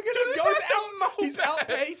at Dude, him go go! down He's moped.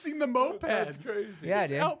 outpacing the moped. That's crazy. Yeah, He's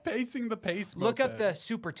dude. outpacing the pace. Look up moped. the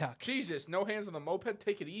super tuck. Jesus, no hands on the moped.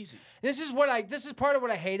 Take it easy. This is part of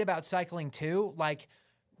what I hate about cycling too. Like,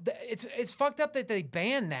 it's fucked up that they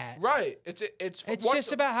banned that. Right. It's It's what's-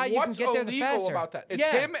 just about how you can what's get there the illegal faster. about that? It's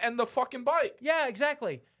Yeah. him and the fucking bike. Yeah,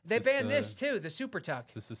 exactly. They Is this banned the- this too, the super tuck.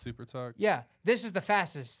 Is this the super talk? Yeah, this is the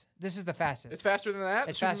fastest. It's faster than that.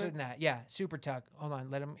 It's faster than that. Yeah, super tuck. Hold on,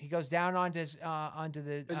 let him. He goes down onto the this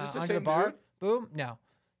the onto the same bar. dude? Boom. No,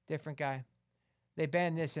 different guy. They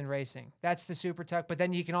banned this in racing. That's the super tuck. But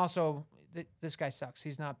then you can also. This guy sucks.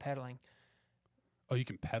 He's not pedaling. Oh, you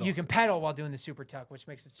can pedal. You can pedal while doing the super tuck, which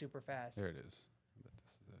makes it super fast. There it is. I bet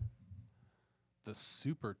this is it. The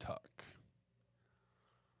super tuck.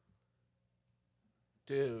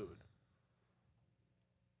 Dude.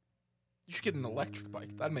 You should get an electric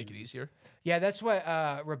bike. That'd make it easier. Yeah, that's what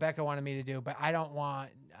Rebecca wanted me to do, but I don't want.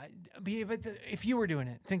 If you were doing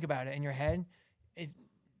it, think about it in your head.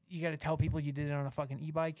 You got to tell people you did it on a fucking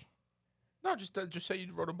e-bike. No, just say you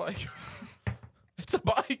rode a bike. It's a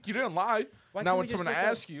bike. You didn't lie. Why Now can't when we just someone look up-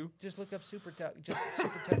 asks you, Just look up super tuck. Just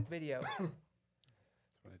super tuck video. That's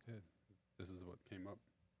what I did. This is what came up.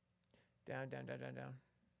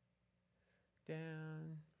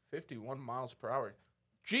 Down. 51 miles per hour.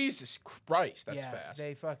 Jesus Christ, that's yeah, fast.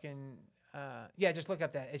 They fucking yeah. Just look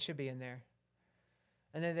up that. It should be in there.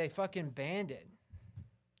 And then they fucking banned it.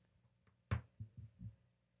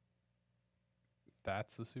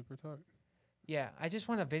 That's the super tuck. Yeah, I just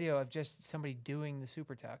want a video of just somebody doing the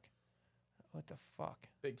super tuck. What the fuck?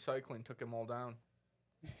 Big cycling took them all down.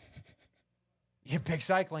 Yeah, big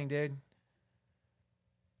cycling, dude.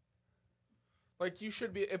 Like, you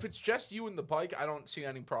should be. If it's just you and the bike, I don't see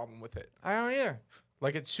any problem with it. I don't either.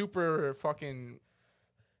 Like, it's super fucking.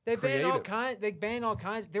 They ban all Creative. kinds. They ban all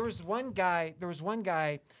kinds. There was one guy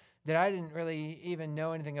that I didn't really even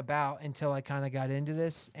know anything about until I kind of got into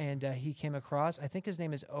this, and he came across. I think his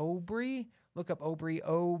name is Obree. Look up Obree.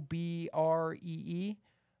 Obree.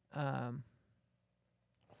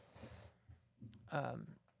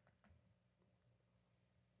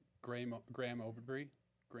 Graham Oberbury.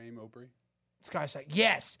 Graham Oberbury. This guy's like,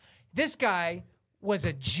 yes, this guy was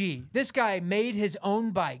a G. This guy made his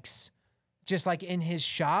own bikes, just like in his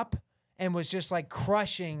shop, and was just like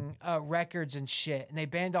crushing records and shit. And they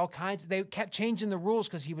banned all kinds. They kept changing the rules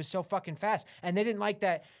because he was so fucking fast, and they didn't like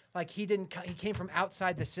that. Like he came from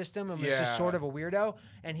outside the system and was just sort of a weirdo.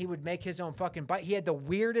 And he would make his own fucking bike. He had the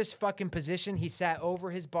weirdest fucking position. He sat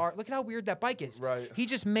over his bar. Look at how weird that bike is. Right. He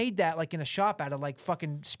just made that like in a shop out of like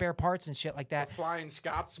fucking spare parts and shit like that. The Flying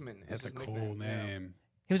Scotsman. Is That's a his cool nickname. Yeah. name.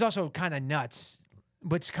 He was also kind of nuts,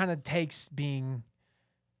 which kind of takes being.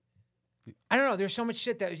 I don't know. There's so much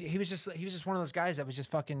shit that he was just one of those guys that was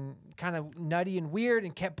just fucking kind of nutty and weird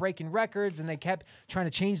and kept breaking records, and they kept trying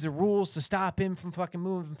to change the rules to stop him from fucking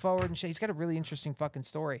moving forward and shit. He's got a really interesting fucking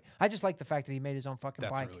story. I just like the fact that he made his own fucking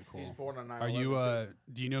That's bike. really cool. He's born on 9/11. Are you?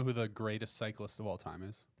 Do you know who the greatest cyclist of all time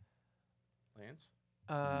is Lance?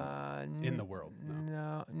 in the world?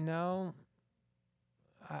 No.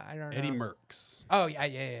 I don't know. Eddie Merckx. Oh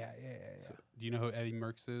yeah. So, do you know who Eddie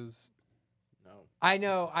Merckx is? No. I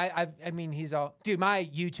know. I mean, he's all dude. My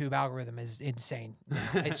YouTube algorithm is insane.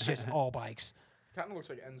 It's just all bikes. Kind of looks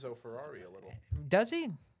like Enzo Ferrari a little Does he?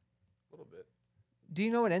 bit. Do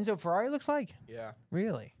you know what Enzo Ferrari looks like? Yeah.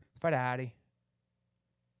 Really? Fadati.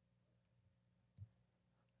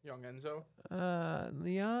 Young Enzo.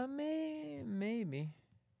 Yeah, maybe.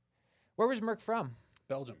 Where was Merck from?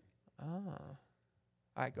 Belgium. Oh.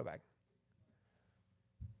 All right, go back.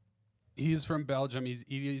 He's from Belgium. He's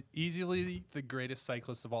easily the greatest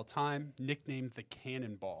cyclist of all time, nicknamed the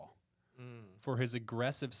Cannonball for his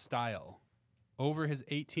aggressive style. Over his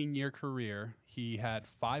 18-year career, he had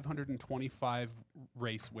 525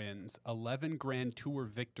 race wins, 11 Grand Tour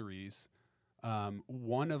victories,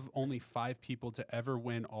 one of only 5 people to ever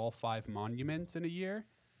win all 5 monuments in a year,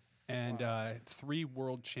 and 3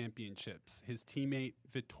 world championships. His teammate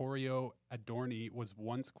Vittorio Adorni was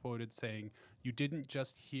once quoted saying, "You didn't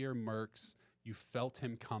just hear Merckx, you felt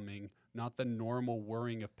him coming, not the normal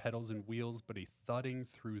whirring of pedals and wheels, but a thudding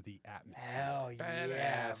through the atmosphere." Hell yeah,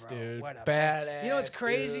 Badass, bro. dude. What a Badass. You know what's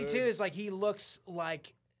crazy dude. too is like he looks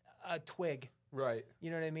like a twig. Right.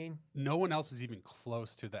 You know what I mean? No one else is even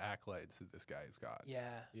close to the accolades that this guy's got. Yeah.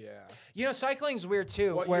 Yeah. You know, cycling's weird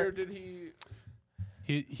too. What where year did he?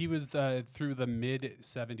 He was through the mid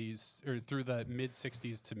 70s or through the mid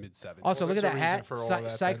 60s to mid 70s. Also, Well, look at there's that a reason hat. for all that, then.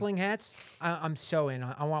 Cycling hats. I'm so in.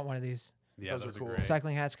 I want one of these. Yeah, Those are those are cool. great.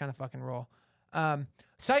 Cycling hats kind of fucking roll.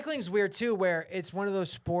 Cycling's weird too, where it's one of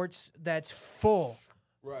those sports that's full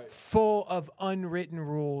of unwritten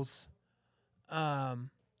rules,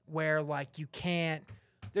 where like you can't.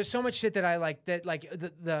 There's so much shit that I like that like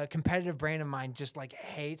the competitive brain of mine just like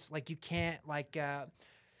hates. Like you can't like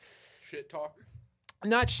Shit talk.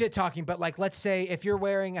 not shit talking, but like let's say if you're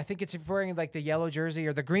wearing, I think it's if you're wearing like the yellow jersey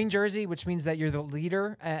or the green jersey, which means that you're the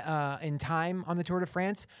leader in time on the Tour de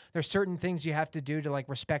France. There's certain things you have to do to like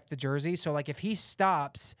respect the jersey. So like if he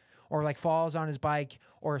stops or like falls on his bike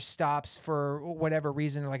or stops for whatever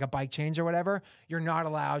reason, like a bike change or whatever, you're not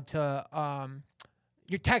allowed to.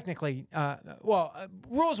 You're technically,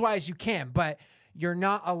 rules wise you can, but you're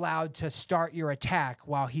not allowed to start your attack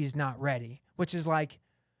while he's not ready. Which is like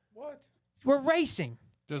What? we're racing.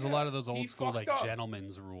 There's a lot of those He old school fucked like up.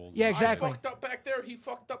 gentleman's rules. Yeah, exactly. I fucked up back there. He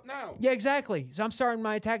fucked up now. Yeah, exactly. So I'm starting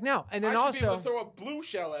my attack now, and then I should be able also, to throw a blue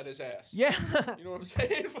shell at his ass. yeah, You know what I'm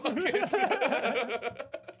saying? Fucking.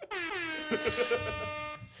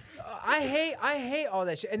 I hate all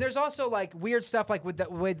that shit. And there's also like weird stuff like with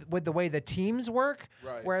the way the teams work.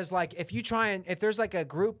 Right. Whereas like if there's like a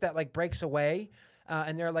group that like breaks away.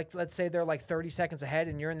 And they're like, let's say they're like 30 seconds ahead,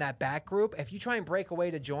 and you're in that back group. If you try and break away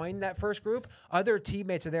to join that first group, other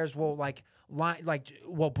teammates of theirs will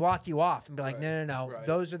will block you off and be like, no, right.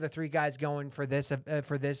 those are the 3 guys going for this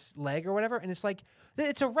leg or whatever. And it's like,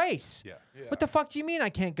 it's a race. Yeah. What the fuck do you mean I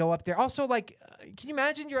can't go up there? Also, like, can you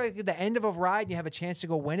imagine you're like at the end of a ride and you have a chance to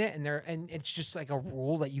go win it, and it's just like a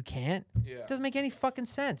rule that you can't? Yeah. It doesn't make any fucking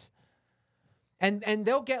sense. And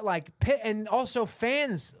they'll get like and also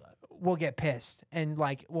fans will get pissed and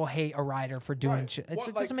like will hate a rider for doing shit. It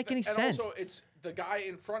doesn't make any sense. And also, it's the guy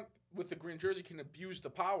in front with the green jersey can abuse the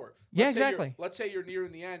power. Yeah, Let's say you're- exactly. Let's say you're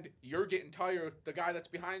nearing the end, you're getting tired. The guy that's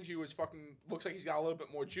behind you is fucking looks like he's got a little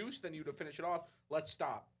bit more juice than you to finish it off. Let's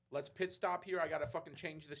stop. Let's pit stop here. I gotta fucking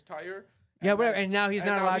change this tire. Yeah, whatever. And now he's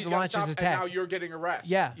not allowed to gotta launch his stop, attack. And now you're getting a rest.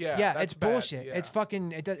 Yeah, that's it's bad. bullshit. Yeah. It's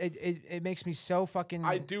fucking. It makes me so fucking.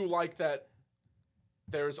 I do like that.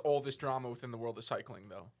 There's all this drama within the world of cycling,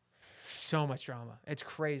 though. So much drama. It's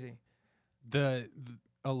crazy. The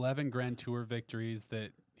 11 Grand Tour victories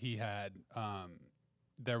that he had,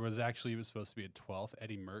 there was actually, it was supposed to be a 12th,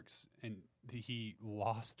 Eddie Merckx, and he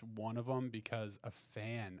lost one of them because a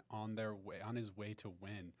fan on his way to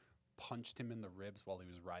win punched him in the ribs while he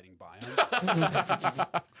was riding by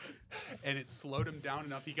him. And it slowed him down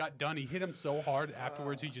enough. He got done. He hit him so hard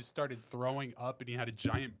afterwards, he just started throwing up, and he had a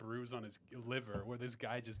giant bruise on his liver where this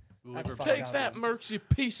guy just liver fucked Take up, that, Mercs, you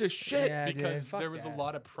piece of shit. Yeah, dude, because fuck there was that. a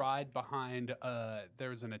lot of pride behind there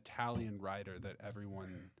was an Italian rider that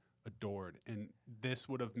everyone adored, and this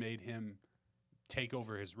would have made him take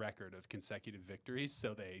over his record of consecutive victories,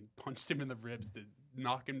 so they punched him in the ribs to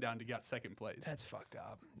knock him down to get second place. That's fucked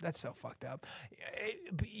up. That's so fucked up.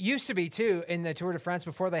 It used to be too in the Tour de France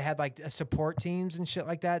before they had like support teams and shit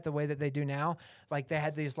like that. The way that they do now, like they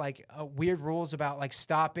had these like weird rules about like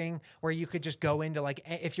stopping, where you could just go into like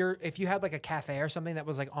if you had like a cafe or something that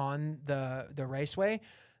was like on the raceway.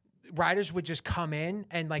 Riders would just come in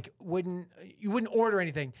and like you wouldn't order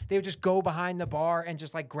anything. They would just go behind the bar and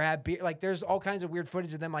just like grab beer. Like there's all kinds of weird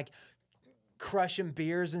footage of them like crushing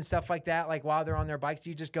beers and stuff like that. Like while they're on their bikes,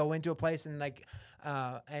 you just go into a place and like,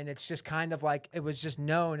 and it's just kind of like, it was just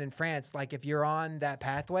known in France. Like if you're on that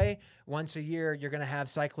pathway once a year, you're going to have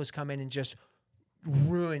cyclists come in and just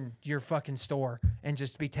ruin your fucking store and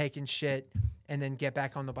just be taking shit and then get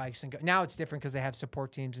back on the bikes and go. Now it's different because they have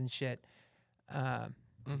support teams and shit.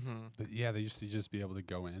 But yeah, they used to just be able to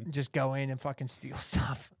go in. Just go in and fucking steal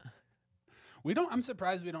stuff. I'm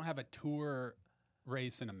surprised we don't have a tour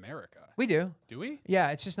race in America. We do. Do we?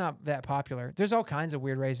 Yeah, it's just not that popular. There's all kinds of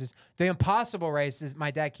weird races. The Impossible race is,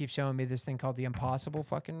 my dad keeps showing me this thing called the Impossible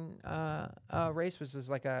fucking race, which is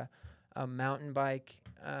like a mountain bike.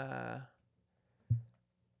 The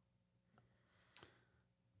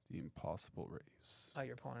Impossible Race. Oh,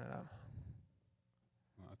 you're pulling it up.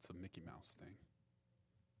 Well, that's a Mickey Mouse thing.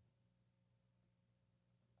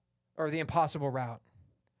 Or the Impossible Route.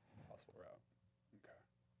 Impossible Route. Okay.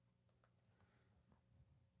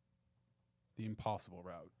 The Impossible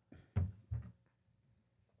Route.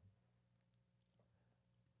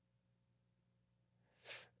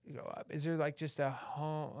 You go up. Is there like just a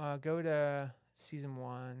home? Go to season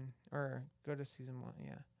 1 or go to season 1.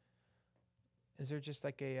 Yeah. Is there just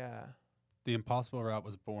like a? The Impossible Route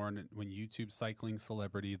was born when YouTube cycling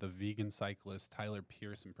celebrity, the vegan cyclist Tyler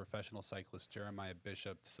Pierce, and professional cyclist Jeremiah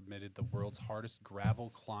Bishop submitted the world's hardest gravel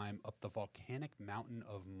climb up the volcanic mountain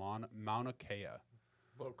of Mauna Kea.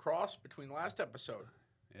 Little cross between last episode.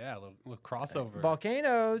 Yeah, a little crossover.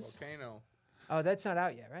 Volcanoes. Volcano. Oh, that's not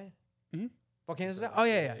out yet, right? Hmm? Volcanoes is out. Oh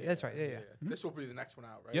yeah, that's right. Yeah. This will be the next one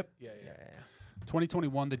out, right? Yep. Yeah.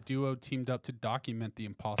 2021, the duo teamed up to document the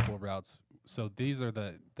impossible routes. So these are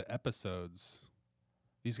the episodes.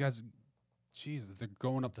 These guys, Jesus, they're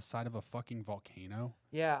going up the side of a fucking volcano.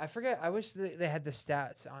 Yeah, I forget. I wish they had the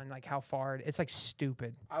stats on like how far it's like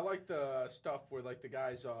stupid. I like the stuff where like the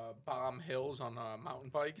guys bomb hills on mountain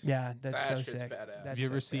bikes. Yeah, that's That so shit's sick. badass. That's Have you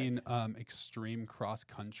so ever sick. seen extreme cross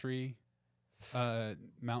country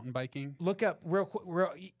mountain biking? Look up real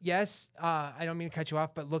quick. Yes, I don't mean to cut you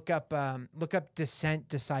off, but look up Descent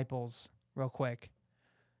Disciples real quick.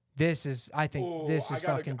 This is, I think, this is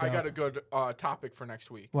fucking dope. I got a good topic for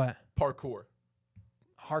next week. What? Parkour.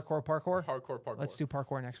 Hardcore parkour? Hardcore parkour. Let's do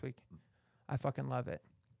parkour next week. I fucking love it.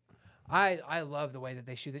 I love the way that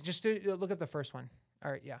they shoot it. Just look up the first one.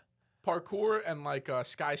 All right, yeah. Parkour and like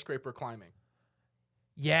skyscraper climbing.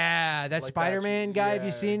 Yeah, that Like Spider-Man that, guy. yeah. Have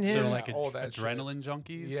you seen him? So like all that shit. adrenaline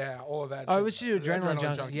junkies? Yeah, all of that. Oh, shit. we should do Adrenaline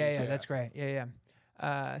Junkie. Junkies, Yeah, that's great.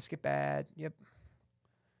 Yeah. Skip Bad. Yep.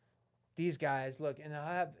 These guys, look, and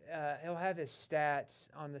he'll have his stats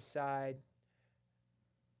on the side.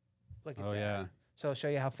 Look at that. Oh, yeah. So I'll show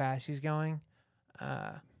you how fast he's going.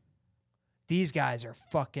 These guys are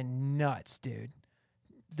fucking nuts, dude.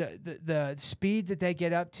 The speed that they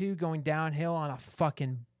get up to going downhill on a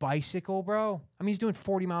fucking bicycle, bro. I mean, he's doing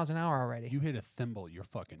 40 miles an hour already. You hit a thimble, you're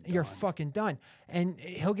fucking done. You're fucking done. And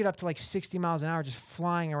he'll get up to like 60 miles an hour just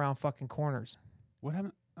flying around fucking corners. What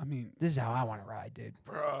happened? I mean, This is how I want to ride, dude.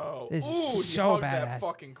 Bro. This is Ooh, so you hugged badass. that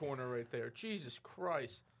fucking corner right there. Jesus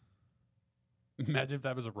Christ. imagine if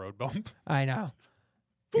that was a road bump. I know.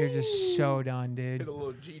 You're just so done, Hit dude. a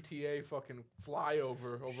little GTA fucking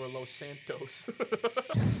flyover over Los Santos.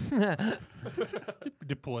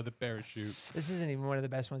 Deploy the parachute. This isn't even one of the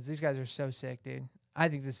best ones. These guys are so sick, dude. I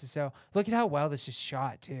think this is so. Look at how well this is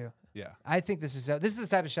shot, too. Yeah. I think this is so. This is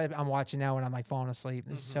the type of shit I'm watching now when I'm like falling asleep.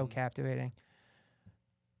 This is so captivating.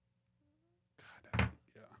 Yeah.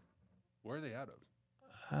 Where are they out of?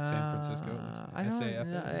 San Francisco? I don't SAF?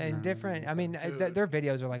 know. And different. I mean, Dude. their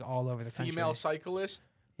videos are like all over the country. Female cyclist,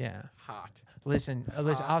 Yeah. hot. Listen.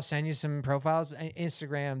 I'll send you some profiles.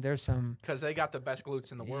 Instagram. There's some. Because they got the best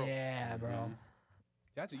glutes in the world. Yeah, bro.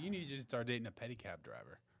 That's what you need to just start dating a pedicab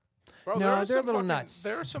driver. Bro, No, there are they're some a little fucking, nuts.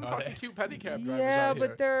 There are some Are fucking they? cute pedicab drivers Yeah, out here.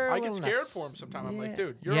 but they're a I get little scared nuts. for them sometimes. I'm like, Yeah.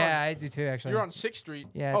 dude, you're yeah, on, I do too. Actually, you're on 6th Street.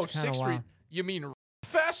 Yeah, oh, it's kinda 6th Street. wild. You mean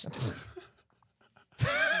Fest?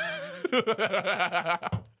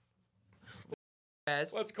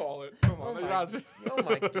 Let's call it. Come on. Oh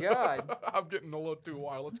my god. I'm getting a little too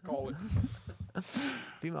wild. Let's call it.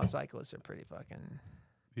 Female cyclists are pretty fucking.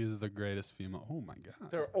 These are the greatest female. Oh my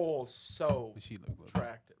god. They're all so She looked little.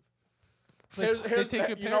 attractive. They take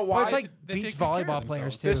good you care- know Well, why? it's like They beach take good care of volleyball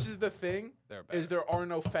players themselves. too. This is the thing. They're Is better. there are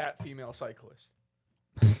no fat female cyclists.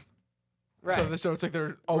 Right. So it's like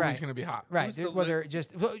they're always Right. going to be hot. Right. Who's the Whether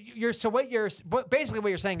just well, you're so what you're basically what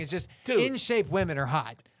you're saying is just Dude. in shape women are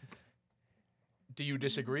hot. Do you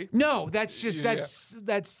disagree? No, that's just Yeah.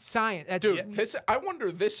 that's science. That's Dude, I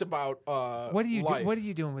wonder this about what are you life. what are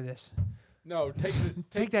you doing with this? No, take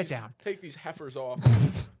Take that these- down. Take these heifers off.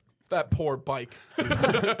 That poor bike.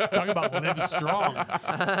 Talk about live strong.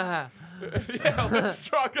 Yeah, live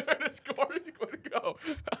strong. There it is, Corey. Way to go.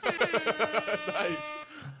 Nice.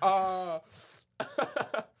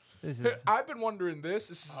 This is I've been wondering this.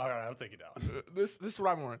 This is, All right, I'll take you down. this is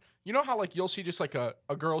what I'm wondering. You know how like you'll see just like a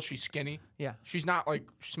girl, she's skinny. yeah. She's not like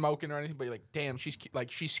smoking or anything, but you're like, damn, she's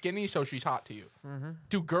skinny, so she's hot to you.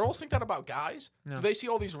 Do girls think that about guys? No. Do they see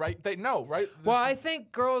all these They know, right? Well, I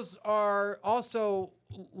think girls are also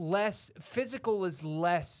less physical is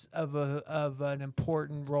less of an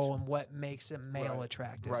important role in what makes a male Right.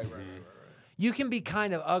 attractive. Right. You can be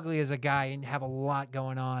kind of ugly as a guy and have a lot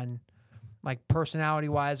going on, like personality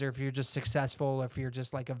wise, or if you're just successful, or if you're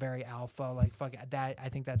just like a very alpha, like fuck that. I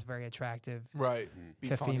think that's very attractive Right. Be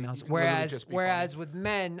to funny. females. You can literally Whereas just be whereas funny. with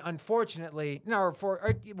men, unfortunately, no, or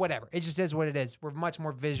whatever, it just is what it is. We're much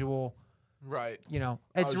more visual. Right. You know,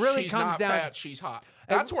 it Oh, really she's comes not down. fat, she's hot.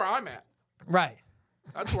 That's where I'm at. Right.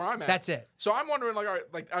 That's where I'm at. That's it. So I'm wondering, like, all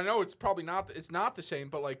right, like I know it's probably not, it's not the same,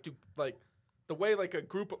 but like, do like the way like a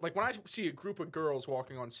group, like when I see a group of girls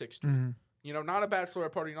walking on 6th Street, Mm-hmm. you know, not a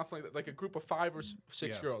bachelorette party, nothing like that, like a group of 5 or 6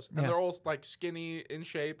 Yeah. girls, and Yeah. they're all like skinny, in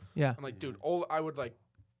shape. Yeah. I'm like, dude, all I would like,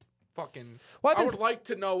 fucking, Well, I've I been would like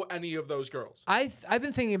to know any of those girls. I've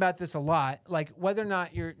been thinking about this a lot, like whether or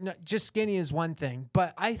not you're just skinny is one thing,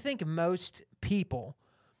 but I think most people,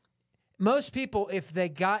 if they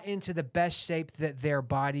got into the best shape that their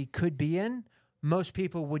body could be in, most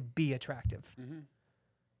people would be attractive.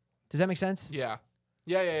 Does that make sense? Yeah.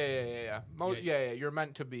 Yeah. You're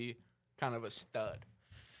meant to be kind of a stud.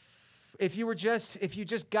 If you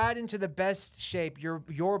just got into the best shape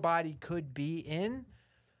your body could be in,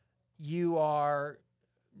 you are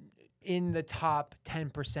in the top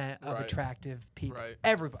 10% of Right. attractive people. Right.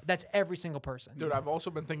 Everybody. That's every single person. Dude, I've also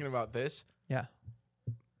been thinking about this. Yeah.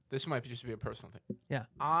 This might just be a personal thing. Yeah.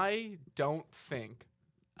 I don't think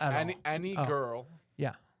At all. any Oh. girl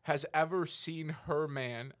Yeah. has ever seen her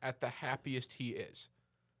man at the happiest he is.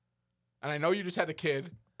 And I know you just had a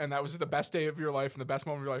kid, and that was the best day of your life and the best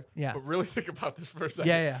moment of your life. Yeah. But really think about this for a second.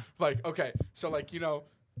 Yeah. Like, okay, so like, you know,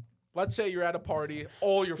 let's say you're at a party,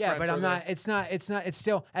 all your Yeah, friends but are I'm there. not. It's not. It's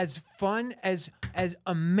still as fun as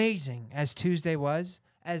amazing as Tuesday was.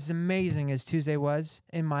 As amazing as Tuesday was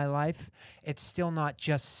in my life, it's still not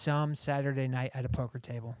just some Saturday night at a poker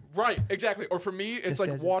table. Right, exactly. Or for me, it's Just like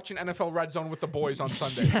doesn't. watching NFL Red Zone with the boys on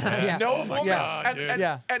Sunday. Yeah. No Oh my woman, God, and, dude. and,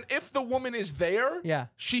 Yeah. and if the woman is there, Yeah.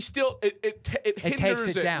 she still it hinders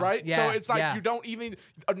takes it down. right? Yeah, So it's like yeah. you don't even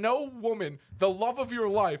no woman, the love of your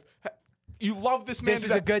life. You love this man. This to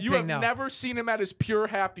is a death. good you thing, have though. never seen him at his pure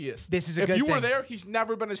happiest. This is a if good you were thing. there, he's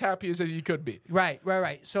never been as happy as he could be. Right.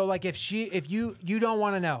 So like if you don't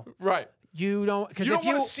want to know. Right. You don't because You if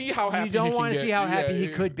don't wanna see how happy you don't he can want to get. see how Yeah, happy he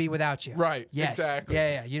yeah. could be without you. Right. Yes. Exactly.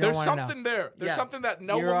 Yeah. You don't There's want to know. something there. There's Yeah. something that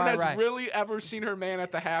no You're woman has right. really ever seen her man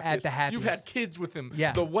at the happiest. happiest. You've had kids with him.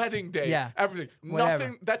 Yeah. The wedding day. Yeah. Everything. Whatever.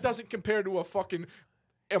 Nothing that doesn't compare to a fucking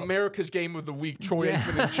America's Game of the Week. Troy Yeah.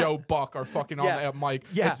 Aikman and Joe Buck are fucking on Yeah. that mic.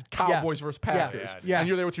 Yeah. It's Cowboys versus Packers. Yeah. And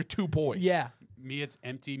you're there with your 2 boys. Yeah. Me, it's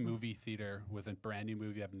empty movie theater with a brand new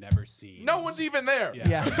movie I've never seen. No one's even there. Yeah.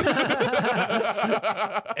 Yeah.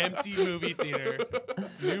 Empty movie theater.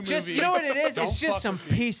 New Just movie. you know what it is? Don't It's just fuck some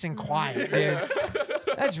with me. peace and quiet, dude.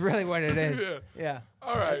 That's really what it is. Yeah. Yeah.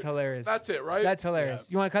 All right. That's hilarious. That's it, right? That's hilarious.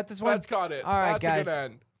 You want to cut this one? That's got it. All right, That's guys. a good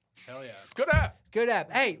end. Hell yeah. Good app. Good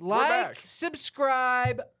app. Hey, back. like,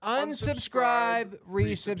 subscribe, unsubscribe,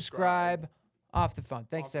 resubscribe. Off the phone.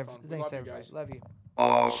 Thanks, Off the phone. We thanks love you everybody. guys. Love you.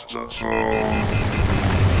 Hasta